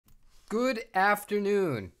Good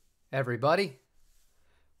afternoon, everybody.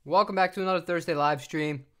 Welcome back to another Thursday live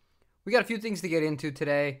stream. We got a few things to get into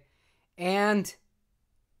today, and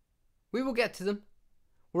we will get to them.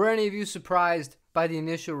 Were any of you surprised by the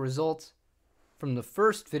initial results from the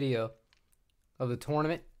first video of the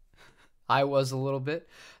tournament? I was a little bit.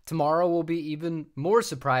 Tomorrow will be even more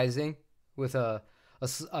surprising with a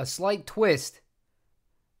slight twist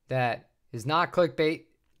that is not clickbait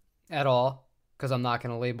at all, because I'm not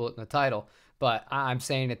going to label it in the title, but I'm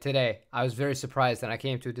saying it today. I was very surprised, and I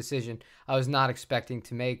came to a decision I was not expecting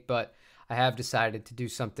to make, but I have decided to do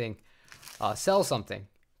something, sell something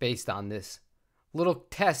based on this little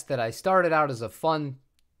test that I started out as a fun,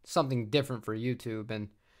 something different for YouTube, and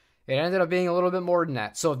it ended up being a little bit more than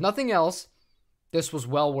that. So if nothing else, this was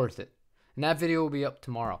well worth it, and that video will be up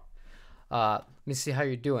tomorrow. Let me see how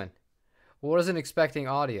you're doing. Wasn't expecting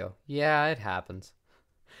audio. Yeah, it happens.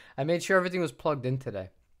 I made sure everything was plugged in today.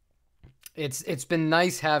 It's been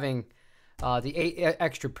nice having the 8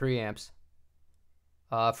 extra preamps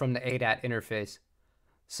from the ADAT interface.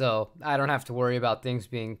 So I don't have to worry about things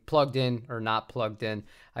being plugged in or not plugged in.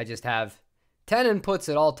 I just have 10 inputs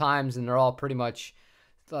at all times, and they're all pretty much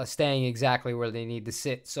staying exactly where they need to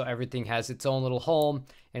sit. So everything has its own little home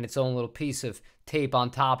and its own little piece of tape on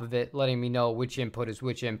top of it, letting me know which input is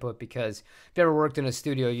which input, because if you ever worked in a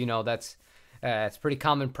studio, you know it's pretty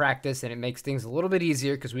common practice, and it makes things a little bit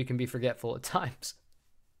easier because we can be forgetful at times.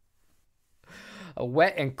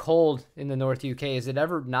 Wet and cold in the North UK. Is it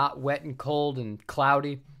ever not wet and cold and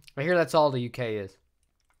cloudy? I hear that's all the UK is.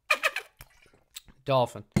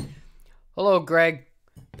 Dolphin. Hello, Greg,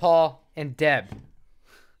 Paul, and Deb.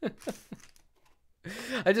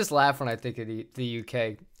 I just laugh when I think of the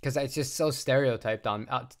UK because it's just so stereotyped on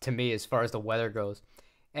to me as far as the weather goes.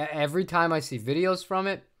 Every time I see videos from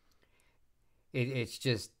it, it's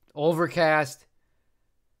just overcast.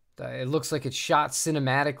 It looks like it's shot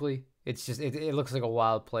cinematically. It's just it looks like a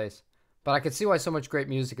wild place. But I can see why so much great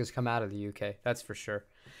music has come out of the UK. That's for sure.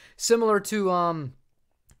 Similar to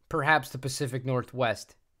perhaps the Pacific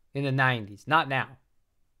Northwest in the 90s. Not now.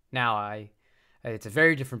 Now it's a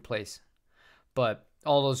very different place. But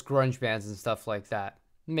all those grunge bands and stuff like that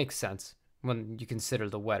makes sense when you consider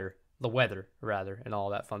the weather rather, and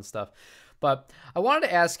all that fun stuff. But I wanted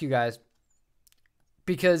to ask you guys,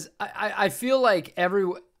 because I feel like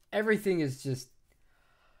everything is just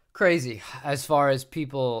crazy as far as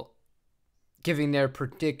people giving their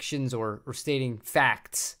predictions or stating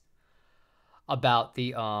facts about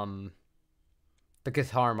the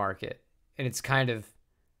guitar market. And it's kind of,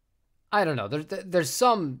 I don't know, there's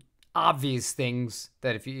some obvious things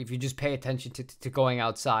that if you just pay attention to going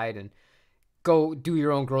outside and go do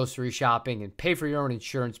your own grocery shopping and pay for your own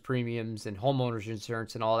insurance premiums and homeowners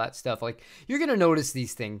insurance and all that stuff, like, you're going to notice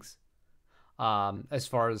these things as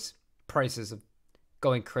far as prices of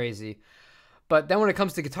going crazy. But then when it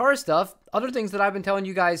comes to guitar stuff, other things that I've been telling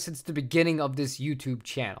you guys since the beginning of this YouTube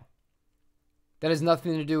channel that has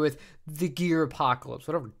nothing to do with the gear apocalypse,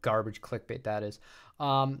 whatever garbage clickbait that is.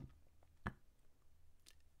 I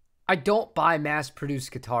don't buy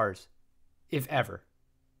mass-produced guitars, if ever.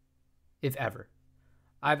 If ever.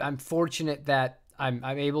 I'm fortunate that I'm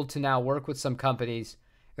able to now work with some companies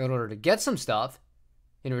in order to get some stuff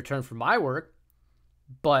in return for my work,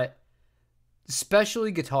 but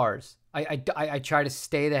especially guitars, I try to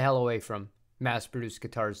stay the hell away from mass-produced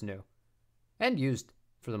guitars, new and used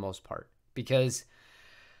for the most part, because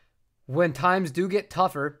when times do get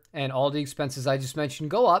tougher and all the expenses I just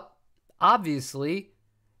mentioned go up, obviously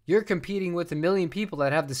you're competing with a million people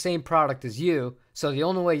that have the same product as you. So the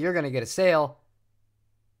only way you're going to get a sale,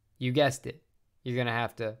 you guessed it, you're going to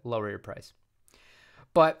have to lower your price.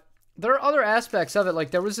 But there are other aspects of it. Like,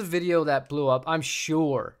 there was a video that blew up. I'm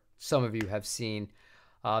sure some of you have seen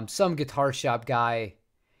some guitar shop guy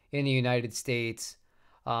in the United States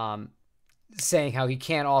saying how he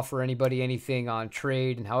can't offer anybody anything on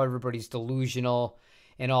trade and how everybody's delusional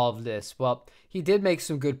and all of this. Well, he did make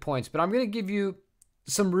some good points, but I'm going to give you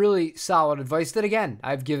some really solid advice that, again,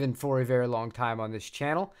 I've given for a very long time on this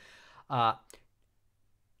channel. Don't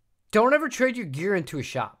ever trade your gear into a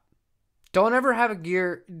shop. Don't ever have a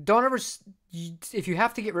gear. Don't ever, if you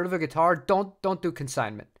have to get rid of a guitar, don't do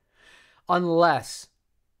consignment. Unless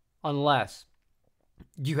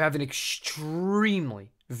you have an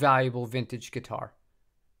extremely valuable vintage guitar.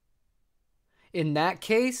 In that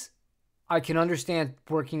case, I can understand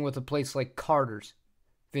working with a place like Carter's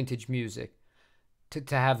Vintage Music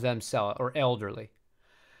to have them sell it, or Elderly,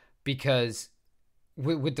 because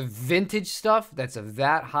with the vintage stuff that's of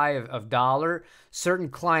that high of dollar, certain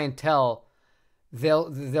clientele,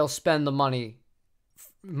 they'll spend the money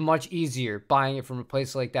much easier buying it from a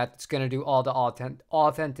place like that that's going to do all the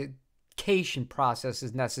authentication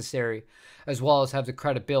processes necessary, as well as have the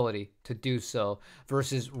credibility to do so,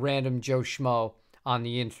 versus random Joe Schmo on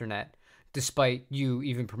the internet, despite you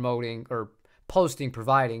even promoting or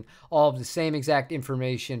providing all of the same exact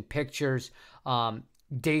information, pictures,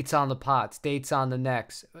 dates on the pots, dates on the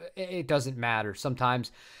necks. It doesn't matter.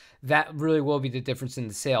 Sometimes that really will be the difference in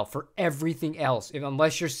the sale. For everything else,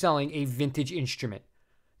 unless you're selling a vintage instrument,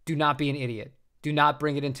 do not be an idiot. Do not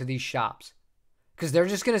bring it into these shops, because they're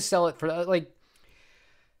just going to sell it for, like,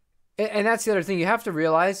 and that's the other thing. You have to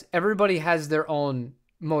realize everybody has their own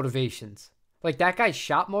motivations. Like that guy's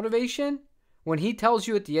shop motivation, when he tells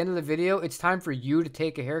you at the end of the video, it's time for you to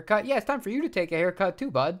take a haircut. Yeah, it's time for you to take a haircut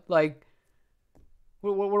too, bud. Like,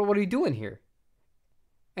 what are you doing here?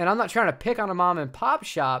 And I'm not trying to pick on a mom and pop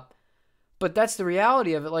shop, but that's the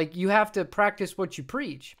reality of it. Like, you have to practice what you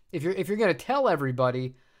preach. If you're going to tell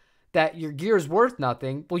everybody that your gear's worth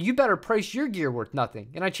nothing, well, you better price your gear worth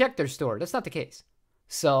nothing. And I checked their store. That's not the case.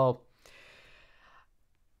 So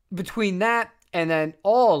between that and then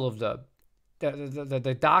all of the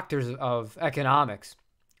doctors of economics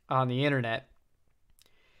on the internet,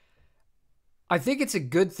 I think it's a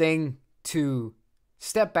good thing to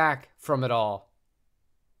step back from it all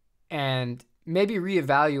and maybe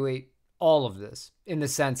reevaluate all of this, in the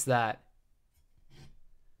sense that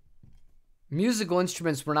musical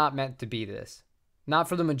instruments were not meant to be this, not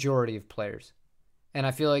for the majority of players. And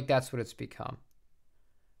I feel like that's what it's become.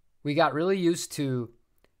 We got really used to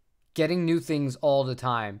getting new things all the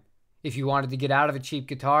time. If you wanted to get out of a cheap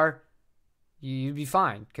guitar, you'd be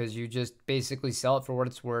fine, because you just basically sell it for what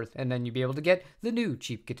it's worth, and then you'd be able to get the new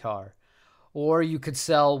cheap guitar. Or you could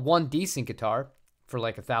sell one decent guitar for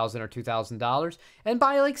like $1,000 or $2,000 and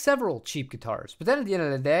buy like several cheap guitars. But then at the end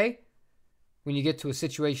of the day, when you get to a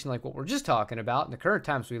situation like what we're just talking about in the current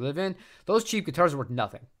times we live in, those cheap guitars are worth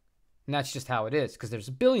nothing. And that's just how it is, because there's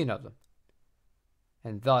a billion of them.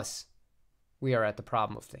 And thus, we are at the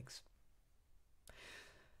problem of things.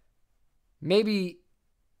 Maybe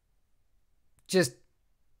just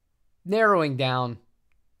narrowing down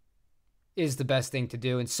is the best thing to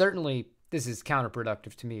do. And certainly this is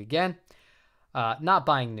counterproductive to me again. Not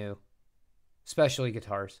buying new, especially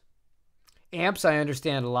guitars. Amps, I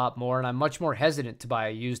understand a lot more, and I'm much more hesitant to buy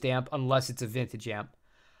a used amp unless it's a vintage amp.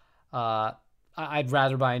 I'd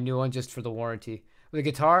rather buy a new one just for the warranty. With a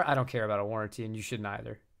guitar, I don't care about a warranty, and you shouldn't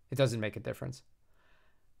either. It doesn't make a difference.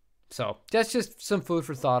 So that's just some food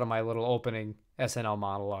for thought on my little opening SNL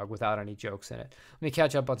monologue without any jokes in it. Let me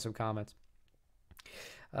catch up on some comments.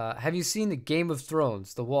 Have you seen the Game of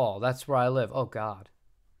Thrones, The Wall? That's where I live. Oh, God.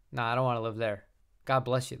 Nah, I don't want to live there. God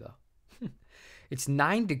bless you, though. It's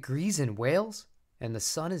 9 degrees in Wales, and the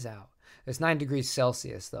sun is out. It's 9 degrees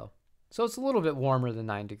Celsius, though. So it's a little bit warmer than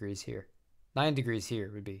 9 degrees here. 9 degrees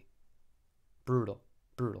here would be brutal.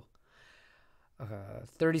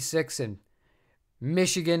 36 in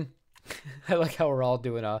Michigan. I like how we're all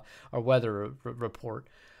doing our weather report.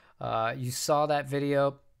 You saw that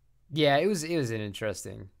video? Yeah, it was an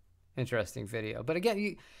interesting video. But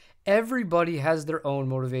again, everybody has their own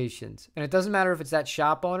motivations, and it doesn't matter if it's that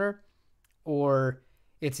shop owner or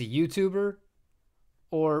it's a YouTuber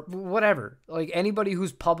or whatever. Like, anybody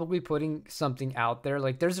who's publicly putting something out there,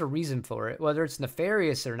 like, there's a reason for it. Whether it's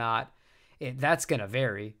nefarious or not, that's gonna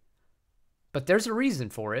vary. But there's a reason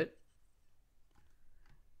for it.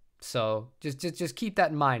 So just keep that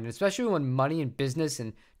in mind, and especially when money and business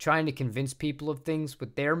and trying to convince people of things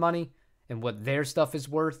with their money and what their stuff is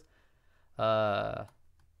worth. That's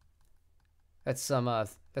some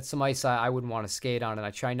ice I wouldn't want to skate on, and I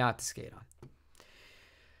try not to skate on.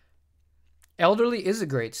 Elderly is a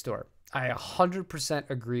great store. I 100%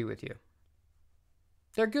 agree with you.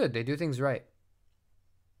 They're good. They do things right.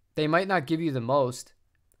 They might not give you the most,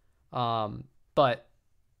 but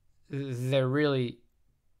they're really,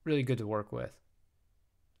 really good to work with.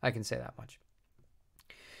 I can say that much.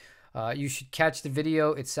 You should catch the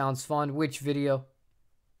video. It sounds fun. Which video?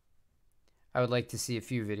 I would like to see a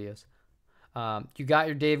few videos. You got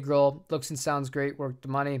your Dave Grohl. Looks and sounds great. Worth the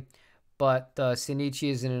money. But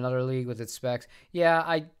Shinichi is in another league with its specs.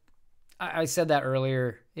 Yeah, I said that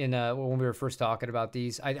earlier in when we were first talking about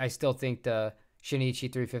these. I still think the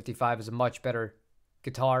Shinichi 355 is a much better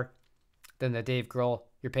guitar than the Dave Grohl.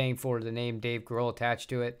 You're paying for the name Dave Grohl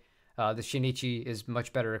attached to it. The Shinichi is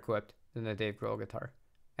much better equipped than the Dave Grohl guitar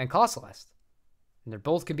and costs less. And they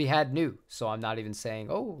both can be had new. So I'm not even saying,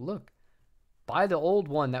 oh, look, buy the old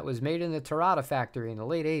one that was made in the Terada factory in the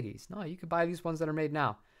late 80s. No, you can buy these ones that are made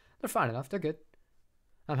now. They're fine enough. They're good.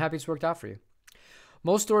 I'm happy it's worked out for you.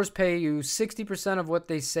 Most stores pay you 60% of what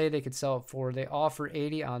they say they could sell it for. They offer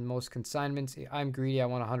 80 on most consignments. I'm greedy. I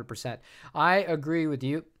want 100%. I agree with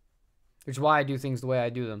you, which is why I do things the way I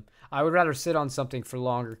do them. I would rather sit on something for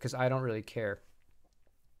longer because I don't really care.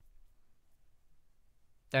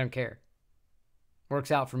 I don't care. Works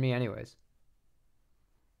out for me anyways.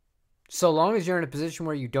 So long as you're in a position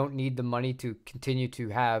where you don't need the money to continue to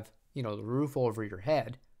have, the roof over your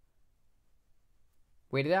head,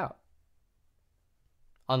 wait it out.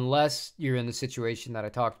 Unless you're in the situation that I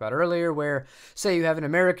talked about earlier where, say you have an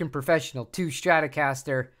American Professional 2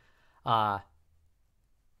 Stratocaster,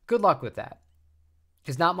 good luck with that.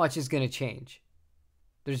 Because not much is going to change.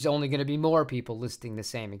 There's only going to be more people listing the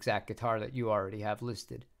same exact guitar that you already have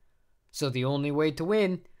listed. So the only way to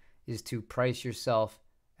win is to price yourself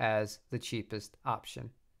as the cheapest option.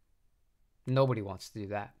 Nobody wants to do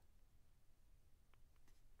that.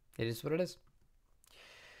 It is what it is.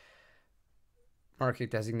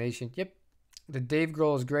 Market designation. Yep. The Dave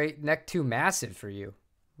Grohl is great. Neck too massive for you.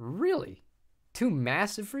 Really? Too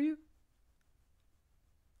massive for you?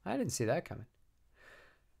 I didn't see that coming.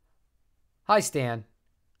 Hi, Stan.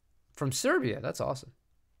 From Serbia. That's awesome.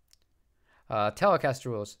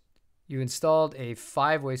 Telecaster Woes. You installed a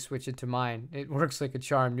 5-way switch into mine. It works like a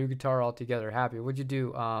charm. New guitar altogether. Happy. What'd you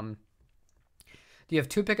do? Do you have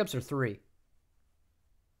 2 pickups or 3?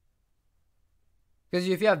 Because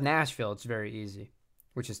if you have Nashville, it's very easy,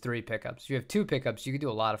 which is 3 pickups. If you have 2 pickups, you can do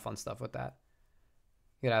a lot of fun stuff with that.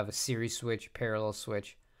 You could have a series switch, parallel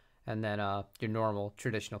switch, and then your normal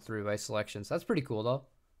traditional 3-way selections. That's pretty cool, though.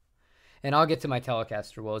 And I'll get to my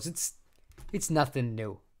Telecaster Woes. It's nothing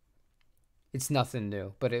new. It's nothing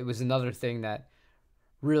new, but it was another thing that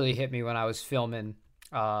really hit me when I was filming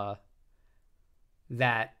that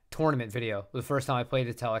tournament video. The first time I played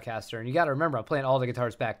a Telecaster, and you got to remember, I'm playing all the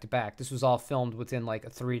guitars back to back. This was all filmed within like a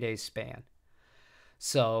 3-day span.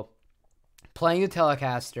 So playing the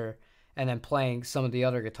Telecaster and then playing some of the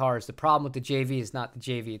other guitars. The problem with the JV is not the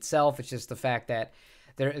JV itself. It's just the fact that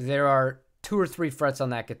there are 2 or 3 frets on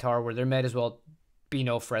that guitar where there might as well be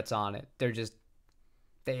no frets on it.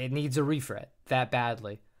 It needs a refret that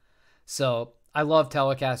badly. So I love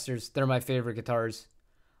Telecasters. They're my favorite guitars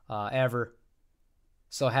ever.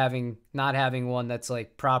 So not having one that's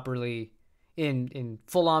like properly in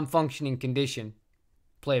full-on functioning condition,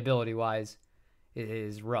 playability wise,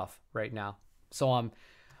 is rough right now. So I'm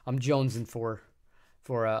jonesing for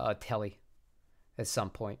a Tele at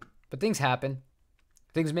some point. But things happen.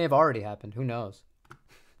 Things may have already happened. Who knows?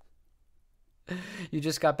 You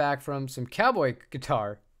just got back from some cowboy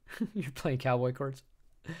guitar. You're playing cowboy chords.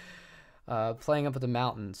 Playing up at the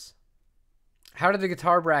mountains. How did the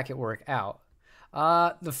guitar bracket work out?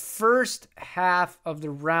 The first half of the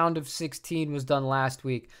round of 16 was done last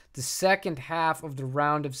week. The second half of the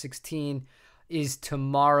round of 16 is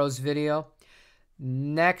tomorrow's video.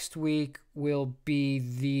 Next week will be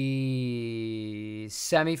the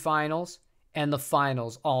semifinals and the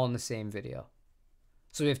finals all in the same video.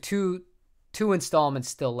 So we have two installments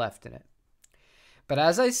still left in it. But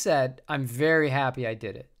as I said, I'm very happy I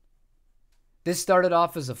did it. This started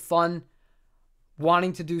off as a fun,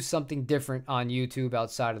 wanting to do something different on YouTube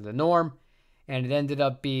outside of the norm, and it ended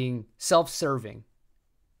up being self-serving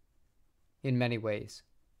in many ways.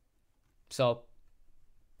 So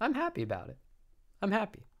I'm happy about it. I'm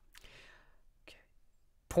happy. Okay.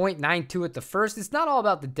 0.92 at the first. It's not all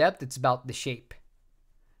about the depth, it's about the shape.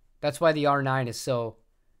 That's why the R9 is so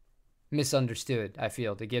misunderstood, I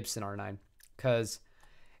feel, the Gibson R9. Because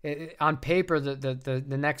on paper, the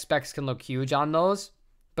neck specs can look huge on those,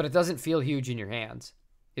 but it doesn't feel huge in your hands.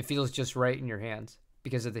 It feels just right in your hands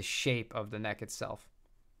because of the shape of the neck itself.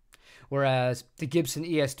 Whereas the Gibson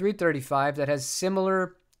ES335 that has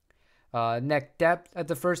similar neck depth at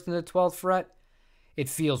the 1st and the 12th fret, it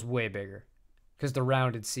feels way bigger because the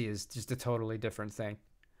rounded C is just a totally different thing.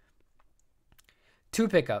 2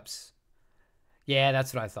 pickups. Yeah,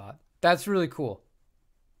 that's what I thought. That's really cool.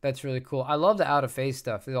 That's really cool. I love the out-of-phase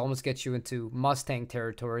stuff. It almost gets you into Mustang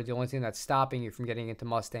territory. The only thing that's stopping you from getting into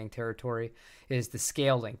Mustang territory is the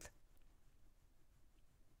scale length.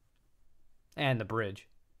 And the bridge.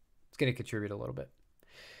 It's going to contribute a little bit.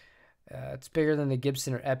 It's bigger than the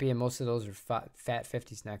Gibson or Epi, and most of those are fat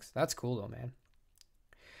 50s necks. That's cool, though, man.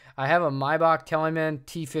 I have a Maybach Telemann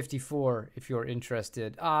T54, if you're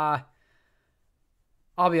interested. I'll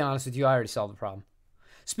be honest with you, I already solved the problem.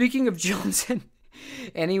 Speaking of Johnson,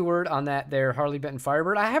 any word on that there Harley Benton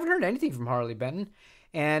Firebird? I haven't heard anything from Harley Benton,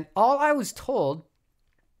 and all I was told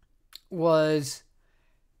was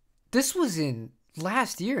this was in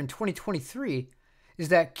last year in 2023, is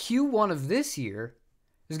that Q1 of this year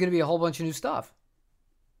is going to be a whole bunch of new stuff.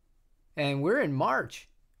 And we're in March.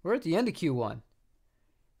 We're at the end of Q1.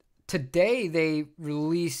 Today they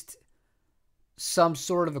released some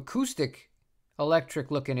sort of acoustic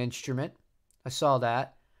electric looking instrument. I saw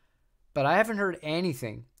that. But I haven't heard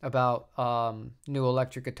anything about new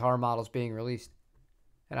electric guitar models being released.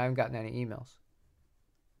 And I haven't gotten any emails.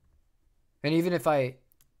 And even if I'd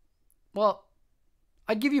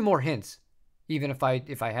give you more hints, even if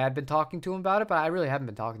I had been talking to him about it, but I really haven't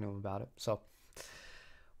been talking to him about it. So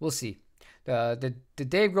we'll see. The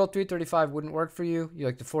Dave Grohl 335 wouldn't work for you. You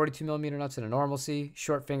like the 42 millimeter nuts in a normal C,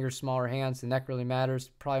 short fingers, smaller hands. The neck really matters,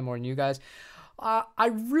 probably more than you guys. I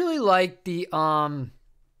really like the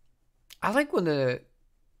I like when the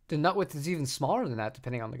nut width is even smaller than that,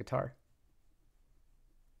 depending on the guitar.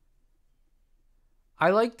 I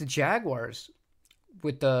like the Jaguars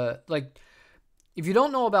with the, like, if you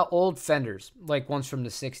don't know about old Fenders, like ones from the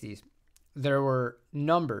 60s, there were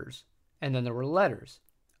numbers and then there were letters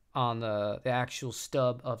on the actual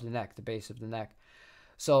stub of the neck, the base of the neck.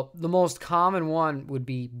 So the most common one would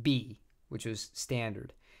be B, which was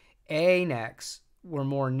standard. A necks were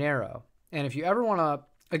more narrow. And if you ever want to,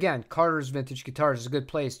 again, Carter's Vintage Guitars is a good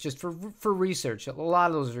place just for research. A lot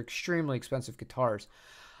of those are extremely expensive guitars.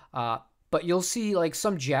 But you'll see, like,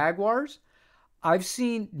 some Jaguars. I've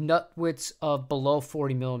seen nut widths of below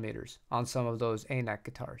 40 millimeters on some of those A-neck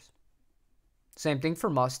guitars. Same thing for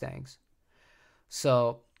Mustangs.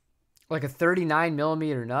 So, like a 39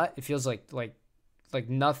 millimeter nut, it feels like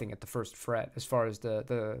nothing at the first fret as far as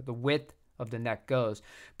the width of the neck goes.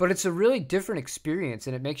 But it's a really different experience,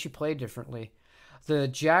 and it makes you play differently. The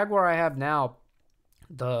Jaguar I have now,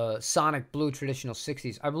 the Sonic Blue Traditional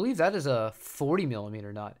 60s, I believe that is a 40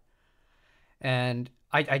 millimeter nut. And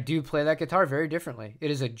I do play that guitar very differently.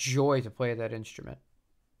 It is a joy to play that instrument.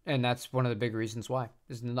 And that's one of the big reasons why,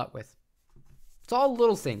 is the nut width. It's all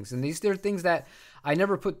little things. And they're things that I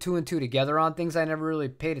never put two and two together on, things I never really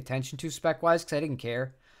paid attention to spec-wise because I didn't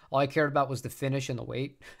care. All I cared about was the finish and the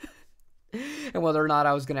weight. And whether or not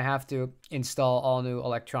I was going to have to install all new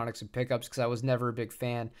electronics and pickups, because I was never a big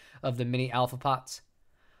fan of the mini alpha pots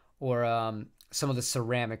or some of the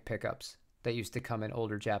ceramic pickups that used to come in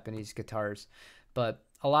older Japanese guitars. But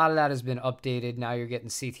a lot of that has been updated. Now you're getting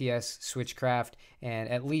CTS, Switchcraft, and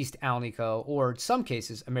at least Alnico, or in some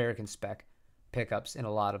cases American spec pickups in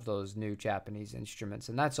a lot of those new Japanese instruments.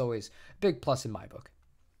 And that's always a big plus in my book.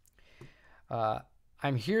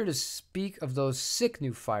 I'm here to speak of those sick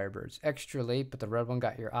new Firebirds. Extra late, but the red one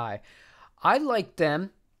got your eye. I like them.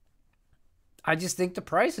 I just think the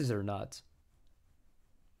prices are nuts.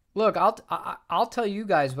 Look, I'll tell you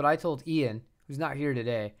guys what I told Ian, who's not here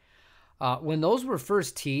today. When those were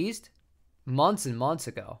first teased, months and months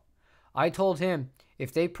ago, I told him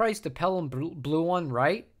if they priced the Pelham Blue one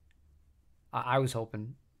right, I was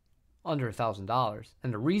hoping under $1,000.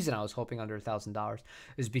 And the reason I was hoping under $1,000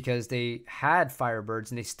 is because they had Firebirds,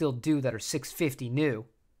 and they still do, that are $650 new.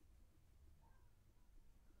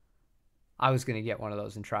 I was going to get one of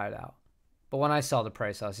those and try it out. But when I saw the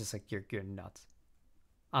price, I was just like, you're nuts.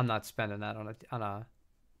 I'm not spending that on a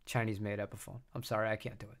Chinese-made Epiphone. I'm sorry, I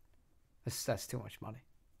can't do it. That's too much money.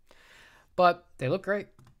 But they look great.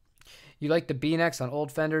 You like the B-necks on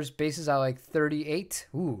old Fenders. Basses, I like 38.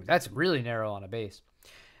 Ooh, that's really narrow on a bass.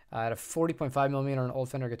 I had a 40.5 millimeter on an old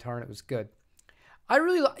Fender guitar, and it was good.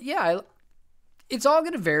 It's all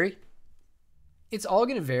going to vary. It's all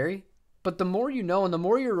going to vary. But the more you know and the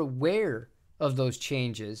more you're aware of those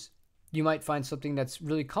changes, you might find something that's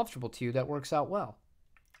really comfortable to you that works out well.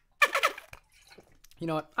 You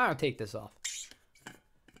know what? I'm going to take this off.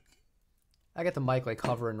 I got the mic like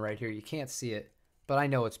hovering right here. You can't see it, but I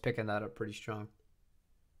know it's picking that up pretty strong.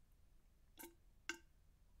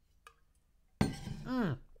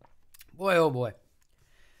 Boy, oh boy.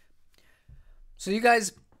 So you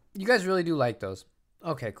guys really do like those.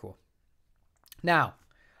 Okay, cool. Now,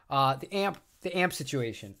 the amp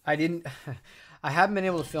situation. I haven't been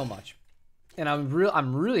able to film much. And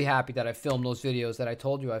I'm really happy that I filmed those videos that I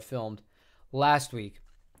told you I filmed last week,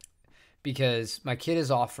 because my kid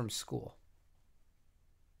is off from school.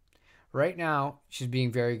 Right now, she's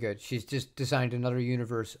being very good. She's just designed another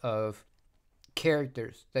universe of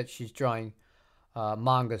characters that she's drawing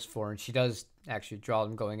mangas for, and she does actually draw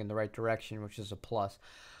them going in the right direction, which is a plus.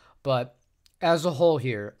 But as a whole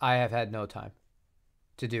here, I have had no time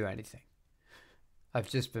to do anything. I've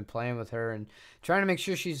just been playing with her and trying to make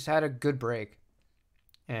sure she's had a good break.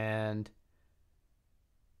 And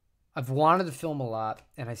I've wanted to film a lot,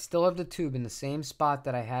 and I still have the tube in the same spot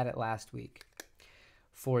that I had it last week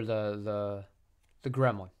for the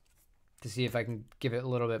gremlin, to see if I can give it a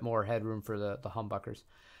little bit more headroom for the humbuckers.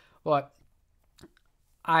 But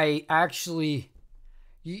I actually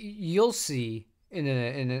You'll see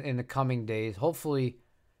in the coming days. Hopefully,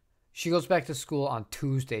 she goes back to school on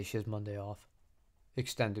Tuesday. She has Monday off,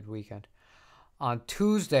 extended weekend. On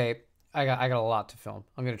Tuesday, I got a lot to film.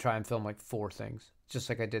 I'm gonna try and film like 4 things, just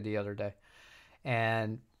like I did the other day,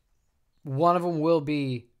 and one of them will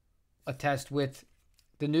be a test with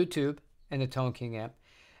the new tube and the Tone King amp,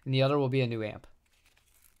 and the other will be a new amp.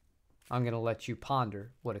 I'm gonna let you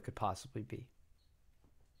ponder what it could possibly be.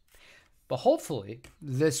 But hopefully,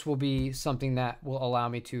 this will be something that will allow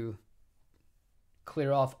me to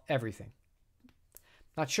clear off everything.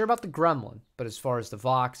 Not sure about the Gremlin, but as far as the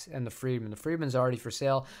Vox and the Friedman's already for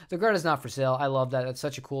sale. The Greta's not for sale. I love that. It's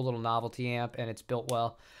such a cool little novelty amp, and it's built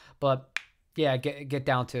well. But yeah, get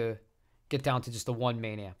down to just the one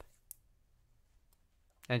main amp,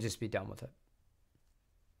 and just be done with it.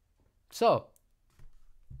 So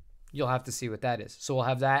you'll have to see what that is. So we'll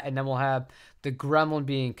have that, and then we'll have the Gremlin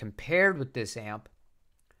being compared with this amp.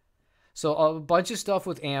 So a bunch of stuff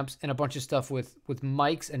with amps and a bunch of stuff with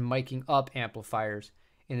mics and miking up amplifiers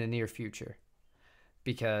in the near future,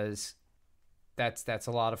 because that's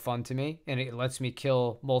a lot of fun to me, and it lets me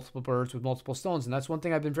kill multiple birds with multiple stones, and that's one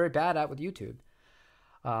thing I've been very bad at with YouTube.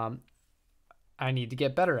 I need to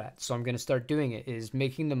get better at, so I'm going to start doing it, is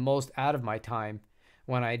making the most out of my time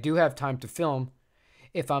when I do have time to film.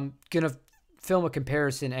 If I'm going to film a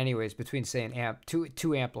comparison anyways between, say, an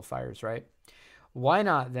two amplifiers, right? Why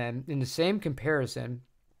not then, in the same comparison,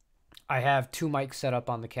 I have 2 mics set up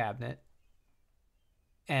on the cabinet,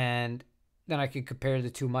 and then I can compare the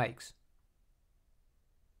 2 mics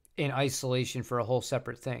in isolation for a whole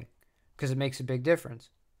separate thing, because it makes a big difference.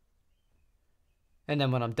 And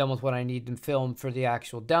then when I'm done with what I need to film for the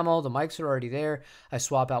actual demo, the mics are already there. I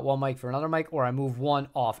swap out one mic for another mic, or I move one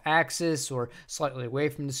off axis or slightly away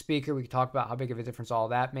from the speaker. We can talk about how big of a difference all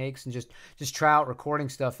that makes, and just try out recording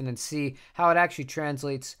stuff and then see how it actually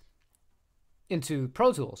translates into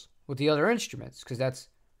Pro Tools with the other instruments, because that's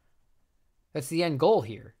the end goal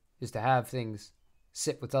here, is to have things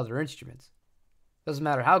sit with other instruments. Doesn't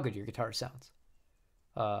matter how good your guitar sounds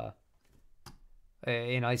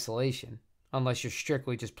in isolation. Unless you're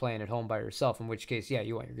strictly just playing at home by yourself, in which case, yeah,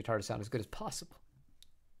 you want your guitar to sound as good as possible.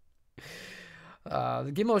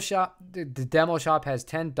 The Gimmo shop, the demo shop has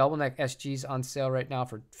 10 double neck SGs on sale right now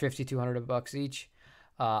for $5,200 each.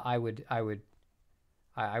 I wouldn't pay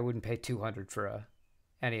 $200 for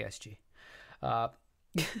any SG. I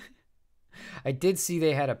did see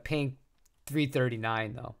they had a pink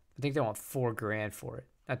 339 though. I think they want $4,000 for it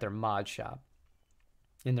at their mod shop,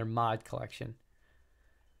 in their mod collection.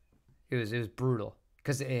 It was brutal,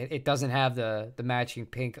 because it doesn't have the matching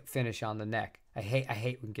pink finish on the neck. I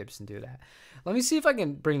hate when Gibson do that. Let me see if I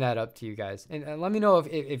can bring that up to you guys, and let me know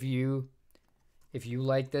if you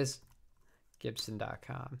like this.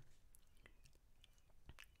 Gibson.com.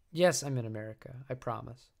 Yes, I'm in America. I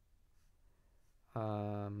promise. What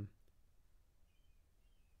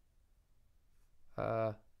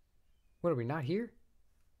are we not here?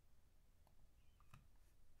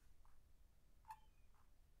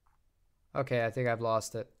 Okay, I think I've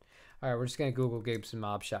lost it. All right, we're just going to Google Gibson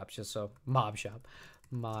Mod Shop, just so, Mod Shop,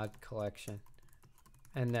 Mod Collection.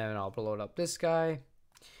 And then I'll load up this guy.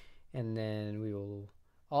 And then we will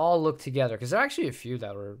all look together, because there are actually a few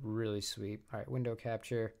that were really sweet. All right, window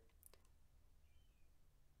capture.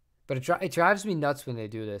 But it drives me nuts when they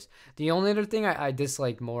do this. The only other thing I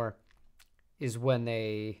dislike more is when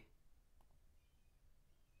they...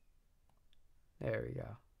 There we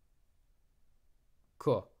go.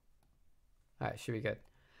 Cool. All right, should be good.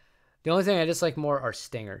 The only thing I dislike more are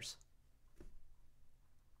stingers.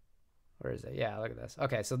 Where is it? Yeah, look at this.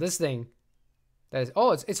 Okay, so this thing, that is,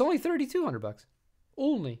 oh, it's only $3,200.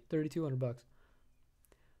 Only $3,200.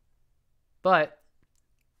 But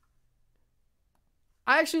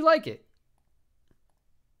I actually like it.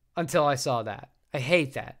 Until I saw that. I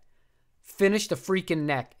hate that. Finish the freaking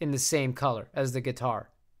neck in the same color as the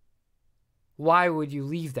guitar. Why would you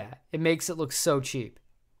leave that? It makes it look so cheap.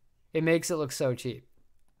 It makes it look so cheap.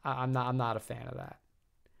 I'm not a fan of that.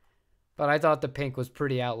 But I thought the pink was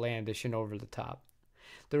pretty outlandish and over the top.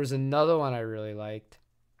 There was another one I really liked.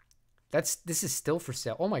 This is still for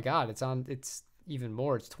sale. Oh my god, it's even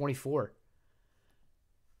more. It's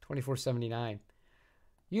 $24.79.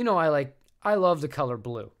 You know I love the color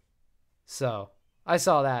blue. So, I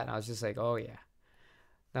saw that and I was just like, "Oh yeah."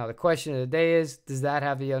 Now the question of the day is, does that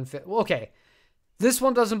have the unfit? Well, okay. This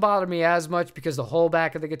one doesn't bother me as much because the whole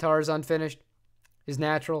back of the guitar is unfinished, is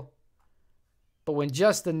natural. But when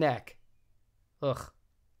just the neck, ugh.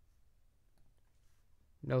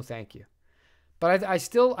 No, thank you. But I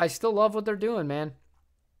still love what they're doing, man.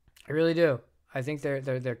 I really do. I think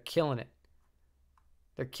they're killing it.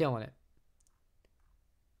 They're killing it.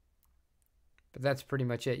 But that's pretty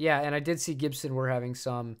much it. Yeah, and I did see Gibson were having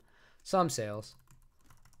some sales.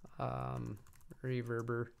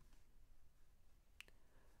 Reverber.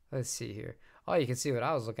 Let's see here. Oh, you can see what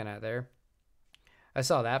I was looking at there. I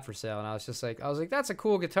saw that for sale, and I was like, that's a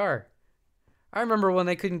cool guitar. I remember when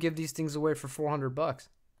they couldn't give these things away for $400.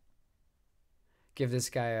 Give this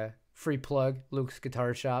guy a free plug, Luke's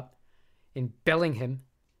Guitar Shop in Bellingham.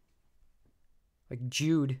 Like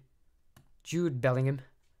Jude Bellingham.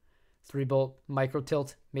 3-bolt micro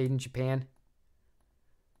tilt, made in Japan.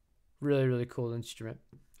 Really, really cool instrument.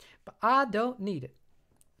 But I don't need it.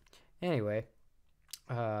 Anyway,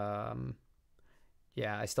 yeah,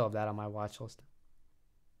 I still have that on my watch list.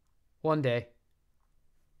 One day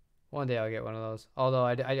I'll get one of those. Although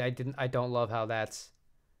I don't love how that's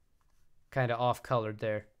kind of off-colored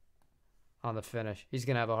there on the finish. He's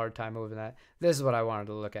gonna have a hard time moving that. This is what I wanted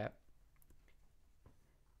to look at.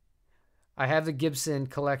 I have the Gibson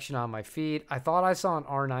collection on my feed. I thought I saw an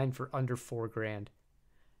R9 for under $4,000.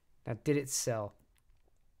 Now, did it sell?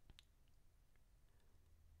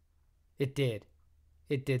 It did.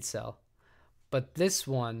 It did sell. But this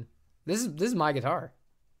one, this is my guitar.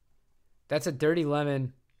 That's a Dirty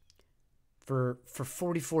Lemon for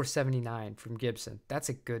 $44.79 from Gibson. That's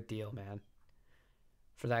a good deal, man.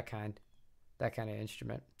 For that kind of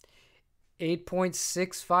instrument.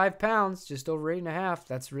 8.65 pounds, just over 8.5.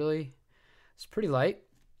 That's really, it's pretty light.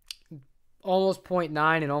 Almost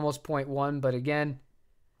 0.9 and almost 0.1, but again,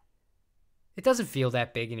 it doesn't feel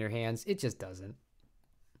that big in your hands. It just doesn't.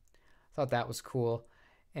 Thought that was cool.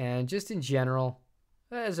 And just in general,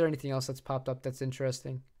 is there anything else that's popped up that's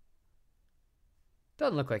interesting?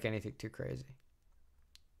 Doesn't look like anything too crazy.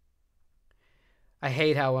 I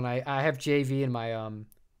hate how when I have JV in my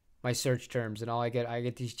my search terms, and all I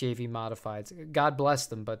get these JV modifieds. God bless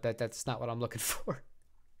them, but that's not what I'm looking for.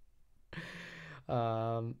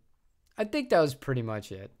 I think that was pretty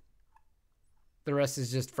much it. The rest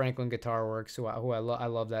is just Franklin Guitar Works, who I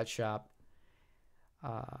love that shop.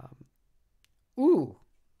 Ooh,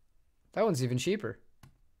 that one's even cheaper.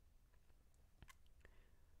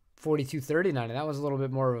 $42.39, and that was a little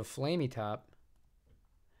bit more of a flamey top.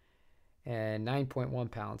 And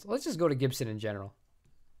 9.1 pounds. Let's just go to Gibson in general.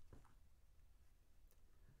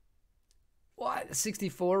 What?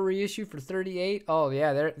 64 reissue for 38? Oh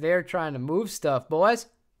yeah, they're trying to move stuff, boys.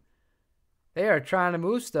 They are trying to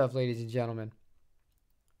move stuff, ladies and gentlemen.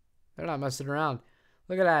 They're not messing around.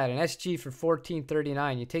 Look at that, an SG for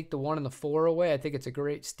 $14.39. You take the 1 and the 4 away, I think it's a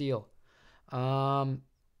great steal. 335s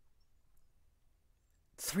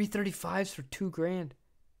for $2,000.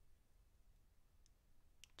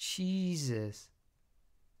 Jesus.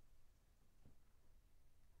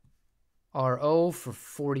 RO for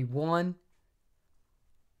 41.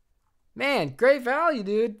 Man, great value,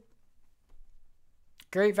 dude.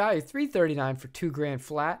 Great value. $339 for $2,000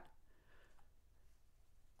 flat.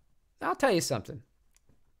 I'll tell you something.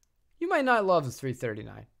 You might not love the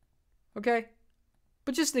 $339. Okay?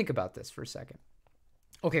 But just think about this for a second.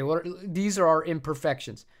 Okay, these are our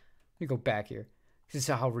imperfections. Let me go back here. This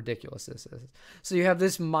is how ridiculous this is. So you have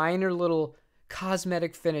this minor little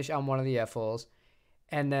cosmetic finish on one of the F-holes,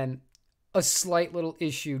 and then a slight little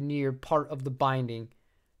issue near part of the binding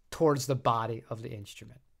towards the body of the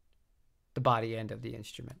instrument. The body end of the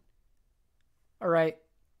instrument. All right.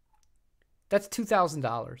 That's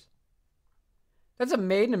 $2,000. That's a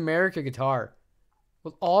made in America guitar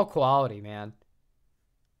with all quality, man.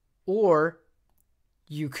 Or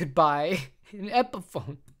you could buy an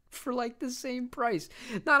Epiphone for like the same price.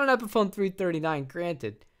 Not an Epiphone 339,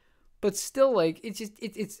 granted, but still, like, it's just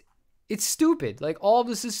it's stupid. Like, all of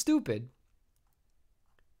this is stupid.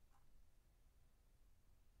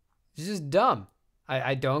 It's just dumb.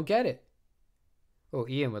 I don't get it. Oh,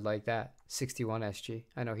 Ian would like that 61 SG.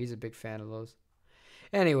 I know he's a big fan of those.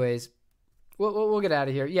 Anyways, we'll get out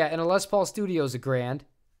of here. Yeah, and a Les Paul Studio is $1,000.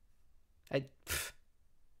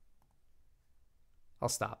 I'll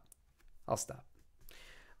stop.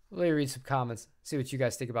 Let me read some comments. See what you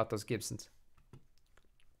guys think about those Gibsons.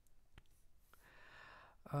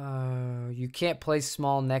 You can't play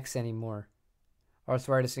small necks anymore.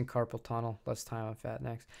 Arthritis and carpal tunnel. Less time on fat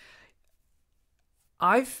necks.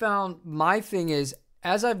 I found my thing is,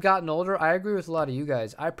 as I've gotten older, I agree with a lot of you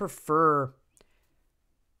guys. I prefer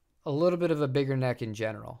a little bit of a bigger neck in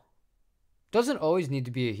general. Doesn't always need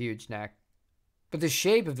to be a huge neck, but the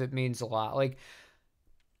shape of it means a lot. Like,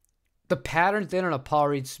 the pattern thin on a Paul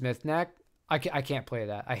Reed Smith neck, I can't play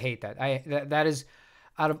that. I hate that. That is,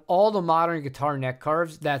 out of all the modern guitar neck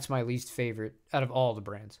carves, that's my least favorite out of all the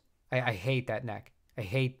brands. I hate that neck. I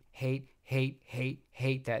hate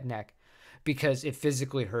that neck. because it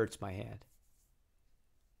physically hurts my hand.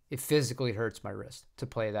 It physically hurts my wrist to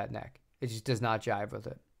play that neck. It just does not jive with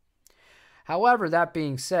it. However, that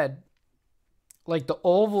being said, like the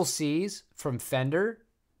oval Cs from Fender,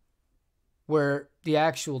 where the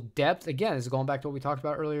actual depth, again, is going back to what we talked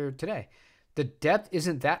about earlier today. The depth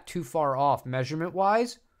isn't that too far off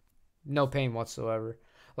measurement-wise. No pain whatsoever.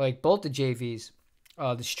 Like both the JVs,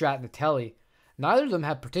 the Strat and the Tele, neither of them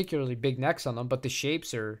have particularly big necks on them, but the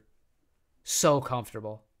shapes are so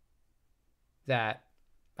comfortable that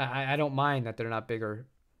I don't mind that they're not bigger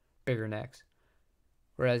necks.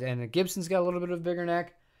 Whereas, and the Gibson's got a little bit of a bigger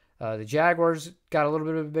neck. The Jaguar's got a little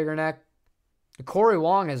bit of a bigger neck. The Corey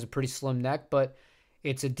Wong has a pretty slim neck, but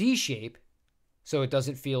it's a D shape, so it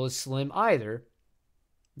doesn't feel as slim either.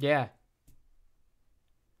 Yeah.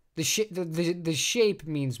 The shape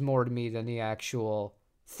means more to me than the actual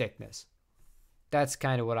thickness. That's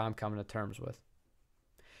kind of what I'm coming to terms with.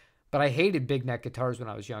 But I hated big neck guitars when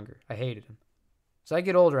I was younger. I hated them. As I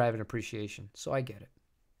get older, I have an appreciation, so I get it.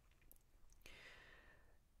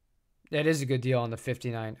 That is a good deal on the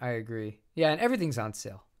 59. I agree. Yeah, and everything's on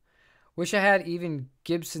sale. Wish I had even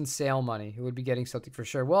Gibson sale money. It would be getting something for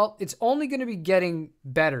sure. Well, it's only going to be getting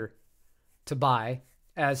better to buy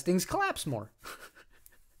as things collapse more.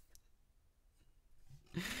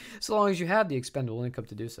 So long as you have the expendable income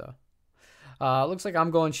to do so. Looks like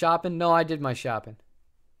I'm going shopping. No, I did my shopping.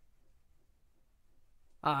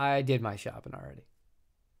 I did my shopping already.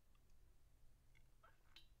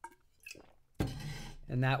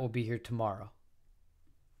 And that will be here tomorrow.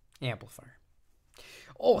 Amplifier.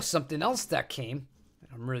 Oh, something else that came.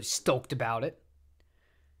 I'm really stoked about it.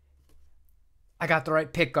 I got the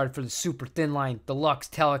right pickguard for the Super Thinline Deluxe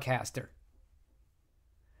Telecaster.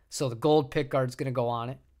 So the gold pickguard's going to go on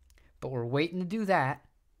it. But we're waiting to do that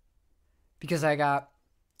because I got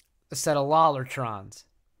a set of Lollertrons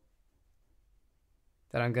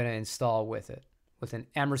that I'm going to install with it, with an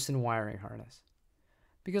Emerson wiring harness.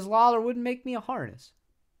 Because Lollar wouldn't make me a harness.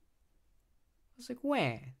 I was like,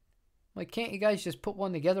 when? Like, can't you guys just put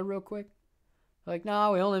one together real quick? They're like,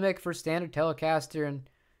 no, we only make it for standard Telecaster. And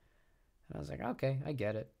I was like, okay, I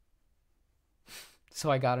get it. So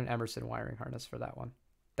I got an Emerson wiring harness for that one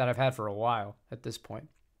that I've had for a while at this point.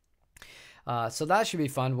 So that should be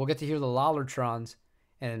fun. We'll get to hear the Lollertrons,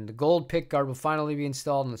 and the gold pickguard will finally be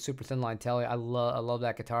installed on the Super Thinline Tele. I love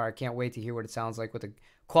that guitar. I can't wait to hear what it sounds like with a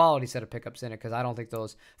quality set of pickups in it, because I don't think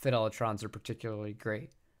those Fidelatrons are particularly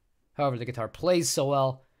great. However, the guitar plays so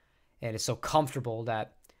well and it's so comfortable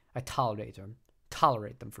that I tolerate them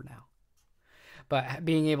for now. But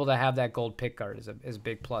being able to have that gold pickguard is a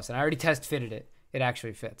big plus, and I already test fitted it. It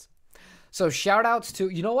actually fits. So shout outs to,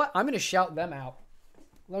 you know what? I'm going to shout them out.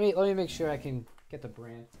 Let me make sure I can get the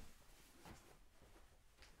brand.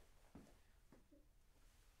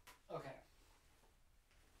 Okay.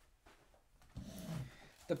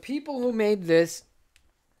 The people who made this,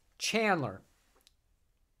 Chandler,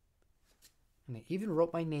 and they even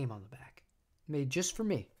wrote my name on the back, made just for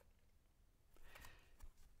me.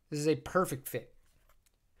 This is a perfect fit.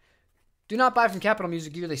 Do not buy from Capitol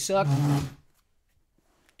Music Gear. They suck.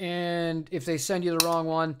 And if they send you the wrong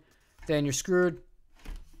one, then you're screwed.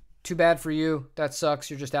 Too bad for you. That sucks.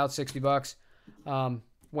 You're just out $60.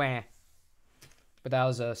 Wah. But that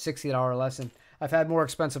was a $60 lesson. I've had more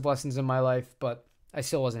expensive lessons in my life, but I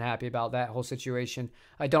still wasn't happy about that whole situation.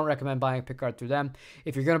 I don't recommend buying a pickguard through them.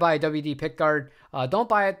 If you're going to buy a WD pickguard, don't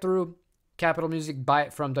buy it through Capitol Music. Buy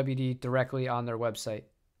it from WD directly on their website.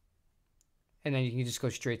 And then you can just go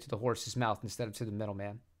straight to the horse's mouth instead of to the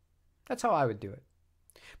middleman. That's how I would do it.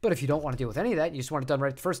 But if you don't want to deal with any of that, you just want it done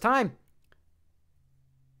right the first time,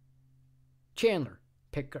 Chandler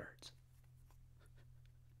pickguards.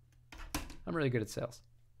 I'm really good at sales.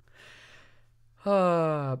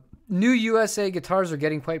 New USA guitars are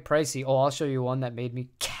getting quite pricey. Oh, I'll show you one that made me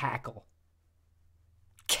cackle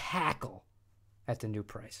at the new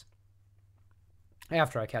price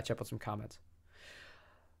after I catch up with some comments.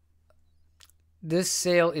 This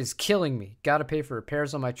sale is killing me. Got to pay for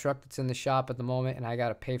repairs on my truck that's in the shop at the moment, and I got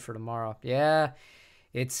to pay for tomorrow. Yeah,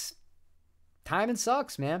 it's timing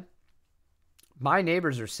sucks, man. My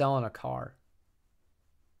neighbors are selling a car,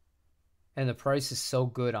 and the price is so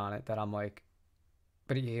good on it that I'm like,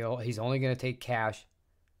 but he's only going to take cash,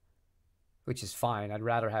 which is fine. I'd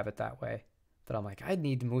rather have it that way. But I'm like, I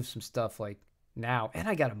need to move some stuff like now, and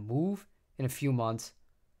I got to move in a few months.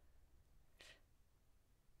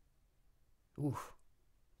 Ooh,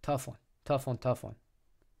 tough one.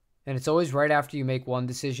 And it's always right after you make one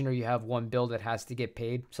decision or you have one bill that has to get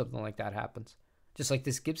paid. Something like that happens. Just like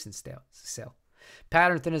this Gibson sale.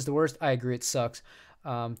 Pattern thin is the worst. I agree, it sucks.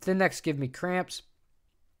 Thin necks give me cramps.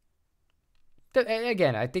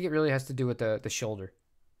 Again, I think it really has to do with the shoulder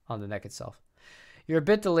on the neck itself. You're a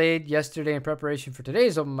bit delayed. Yesterday, in preparation for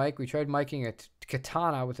today's open mic, we tried miking a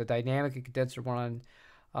Katana with a dynamic and condenser one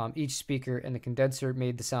on each speaker, and the condenser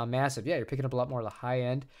made the sound massive. Yeah, you're picking up a lot more of the high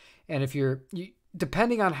end. And if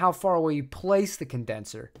depending on how far away you place the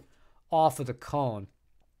condenser off of the cone,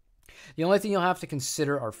 the only thing you'll have to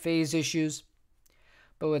consider are phase issues.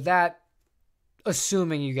 But with that,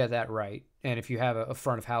 assuming you get that right, and if you have a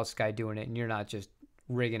front of house guy doing it and you're not just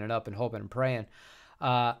rigging it up and hoping and praying,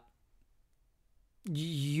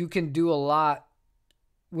 you can do a lot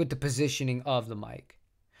with the positioning of the mic.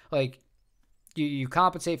 Like, you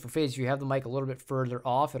compensate for phase. If you have the mic a little bit further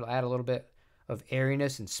off, it'll add a little bit of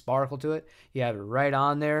airiness and sparkle to it. You have it right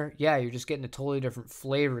on there. Yeah, you're just getting a totally different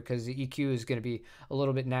flavor because the EQ is going to be a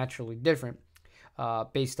little bit naturally different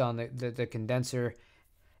based on the condenser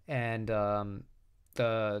and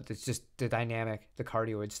it's just the dynamic, the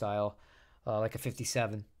cardioid style, like a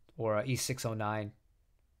 57 or a E609.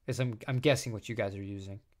 I'm guessing what you guys are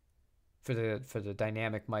using for the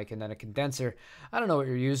dynamic mic, and then a condenser. I don't know what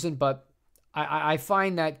you're using, but I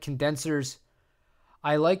find that condensers,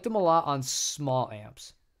 I like them a lot on small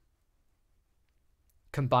amps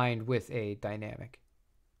combined with a dynamic,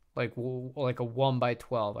 like a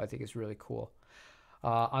 1x12. I think is really cool.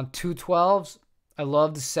 On 212s, I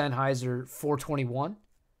love the Sennheiser 421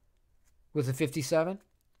 with a 57,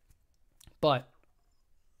 but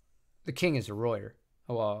the king is a Reuter.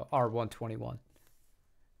 R121.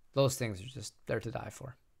 Those things are just there to die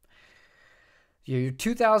for. Your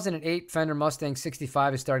 2008 Fender Mustang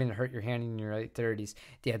 65 is starting to hurt your hand in your late 30s.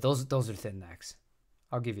 Yeah, those are thin necks.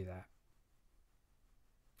 I'll give you that.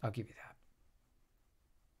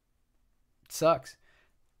 It sucks.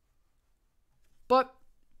 But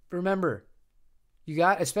remember,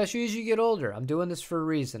 especially as you get older, I'm doing this for a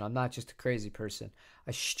reason. I'm not just a crazy person.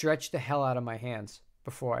 I stretch the hell out of my hands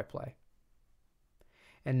before I play.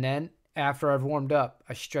 And then after I've warmed up,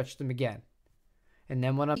 I stretch them again. And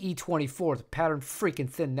then when I'm E24, the pattern freaking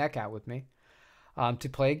thin neck out with me to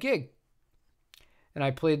play a gig. And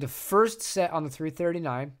I played the first set on the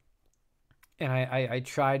 339. And I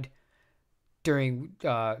tried during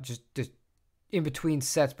just in between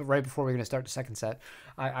sets, but right before we were going to start the second set,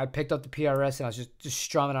 I picked up the PRS and I was just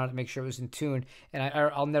strumming on it to make sure it was in tune. And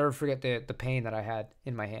I'll never forget the pain that I had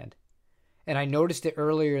in my hand. And I noticed it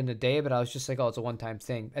earlier in the day, but I was just like, oh, it's a one-time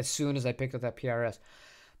thing. As soon as I picked up that PRS,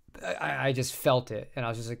 I just felt it. And I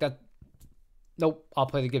was just like, nope, I'll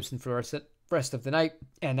play the Gibson for the rest of the night,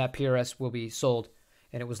 and that PRS will be sold.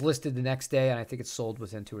 And it was listed the next day, and I think it's sold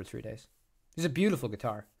within 2 or 3 days. It's a beautiful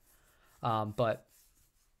guitar, but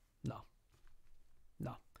no.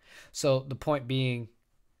 So the point being,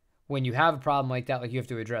 when you have a problem like that, like, you have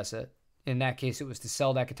to address it. In that case, it was to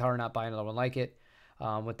sell that guitar and not buy another one like it.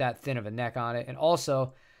 With that thin of a neck on it. And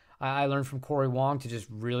also, I learned from Corey Wong to just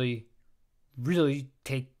really, really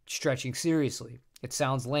take stretching seriously. It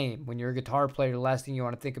sounds lame. When you're a guitar player, the last thing you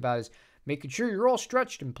want to think about is making sure you're all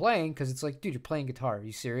stretched and playing, because it's like, dude, you're playing guitar. Are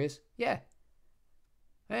you serious? Yeah,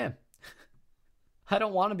 I am. I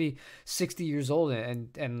don't want to be 60 years old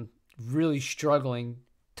and really struggling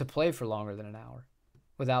to play for longer than an hour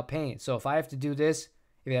without pain. So if I have to do this,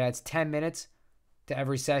 if it adds 10 minutes to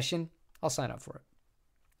every session, I'll sign up for it.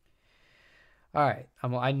 All right,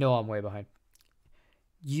 I know I'm way behind.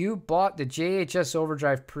 You bought the JHS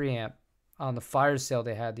Overdrive preamp on the fire sale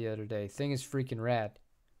they had the other day. Thing is freaking rad.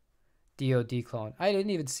 DOD clone. I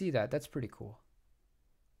didn't even see that. That's pretty cool.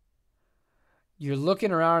 You're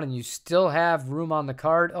looking around and you still have room on the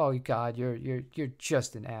card. Oh God, you're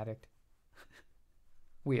just an addict.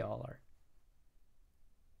 We all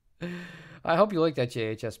are. I hope you like that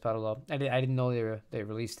JHS pedal though. I didn't know they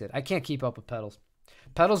released it. I can't keep up with pedals.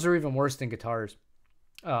 Pedals are even worse than guitars,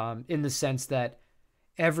 in the sense that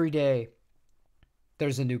every day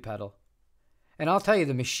there's a new pedal. And I'll tell you,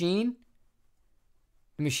 the machine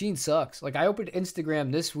sucks. Like, I opened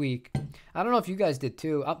Instagram this week. I don't know if you guys did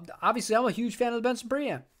too. Obviously, I'm a huge fan of the Benson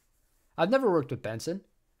preamp. I've never worked with Benson,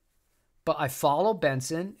 but I follow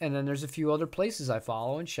Benson, and then there's a few other places I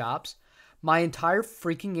follow and shops. My entire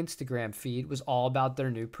freaking Instagram feed was all about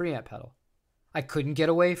their new preamp pedal. I couldn't get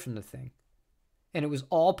away from the thing. And it was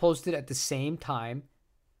all posted at the same time.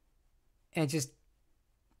 And just,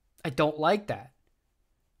 I don't like that.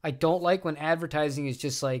 I don't like when advertising is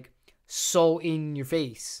just like so in your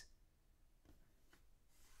face.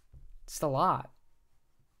 It's a lot.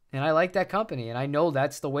 And I like that company. And I know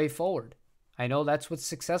that's the way forward. I know that's what's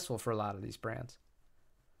successful for a lot of these brands.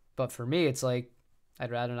 But for me, it's like,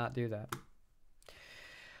 I'd rather not do that.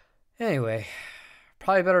 Anyway,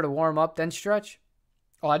 probably better to warm up than stretch.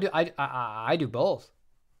 Oh, I do both.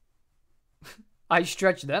 I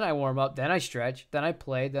stretch, then I warm up, then I stretch, then I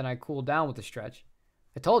play, then I cool down with the stretch.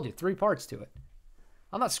 I told you, 3 parts to it.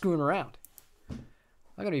 I'm not screwing around. I'm